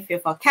playing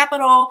field for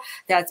capital,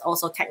 that's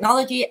also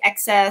technology,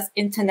 access,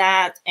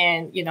 internet,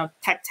 and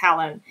tech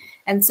talent.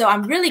 And so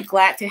I'm really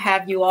glad to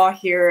have you all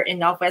here in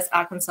Northwest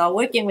Arkansas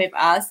working with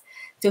us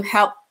to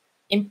help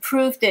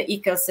improve the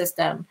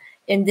ecosystem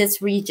in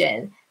this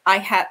region.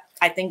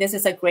 I think this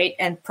is a great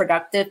and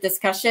productive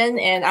discussion,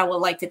 and I would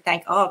like to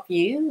thank all of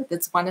you,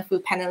 this wonderful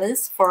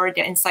panelists, for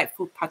their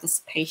insightful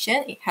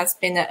participation. It has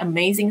been an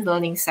amazing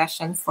learning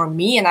session for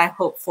me, and I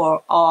hope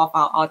for all of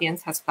our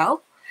audience as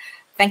well.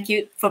 Thank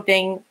you for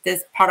being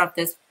this part of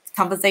this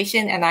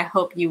conversation, and I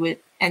hope you would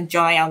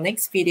enjoy our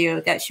next video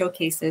that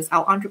showcases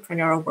our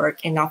entrepreneurial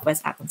work in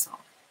Northwest Arkansas.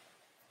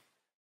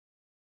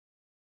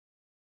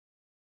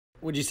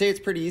 Would you say it's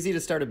pretty easy to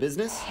start a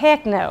business?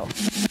 Heck no.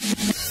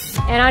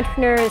 An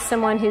entrepreneur is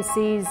someone who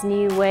sees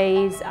new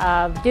ways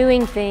of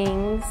doing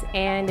things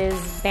and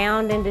is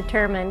bound and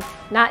determined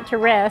not to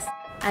rest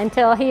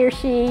until he or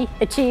she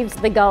achieves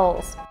the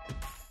goals.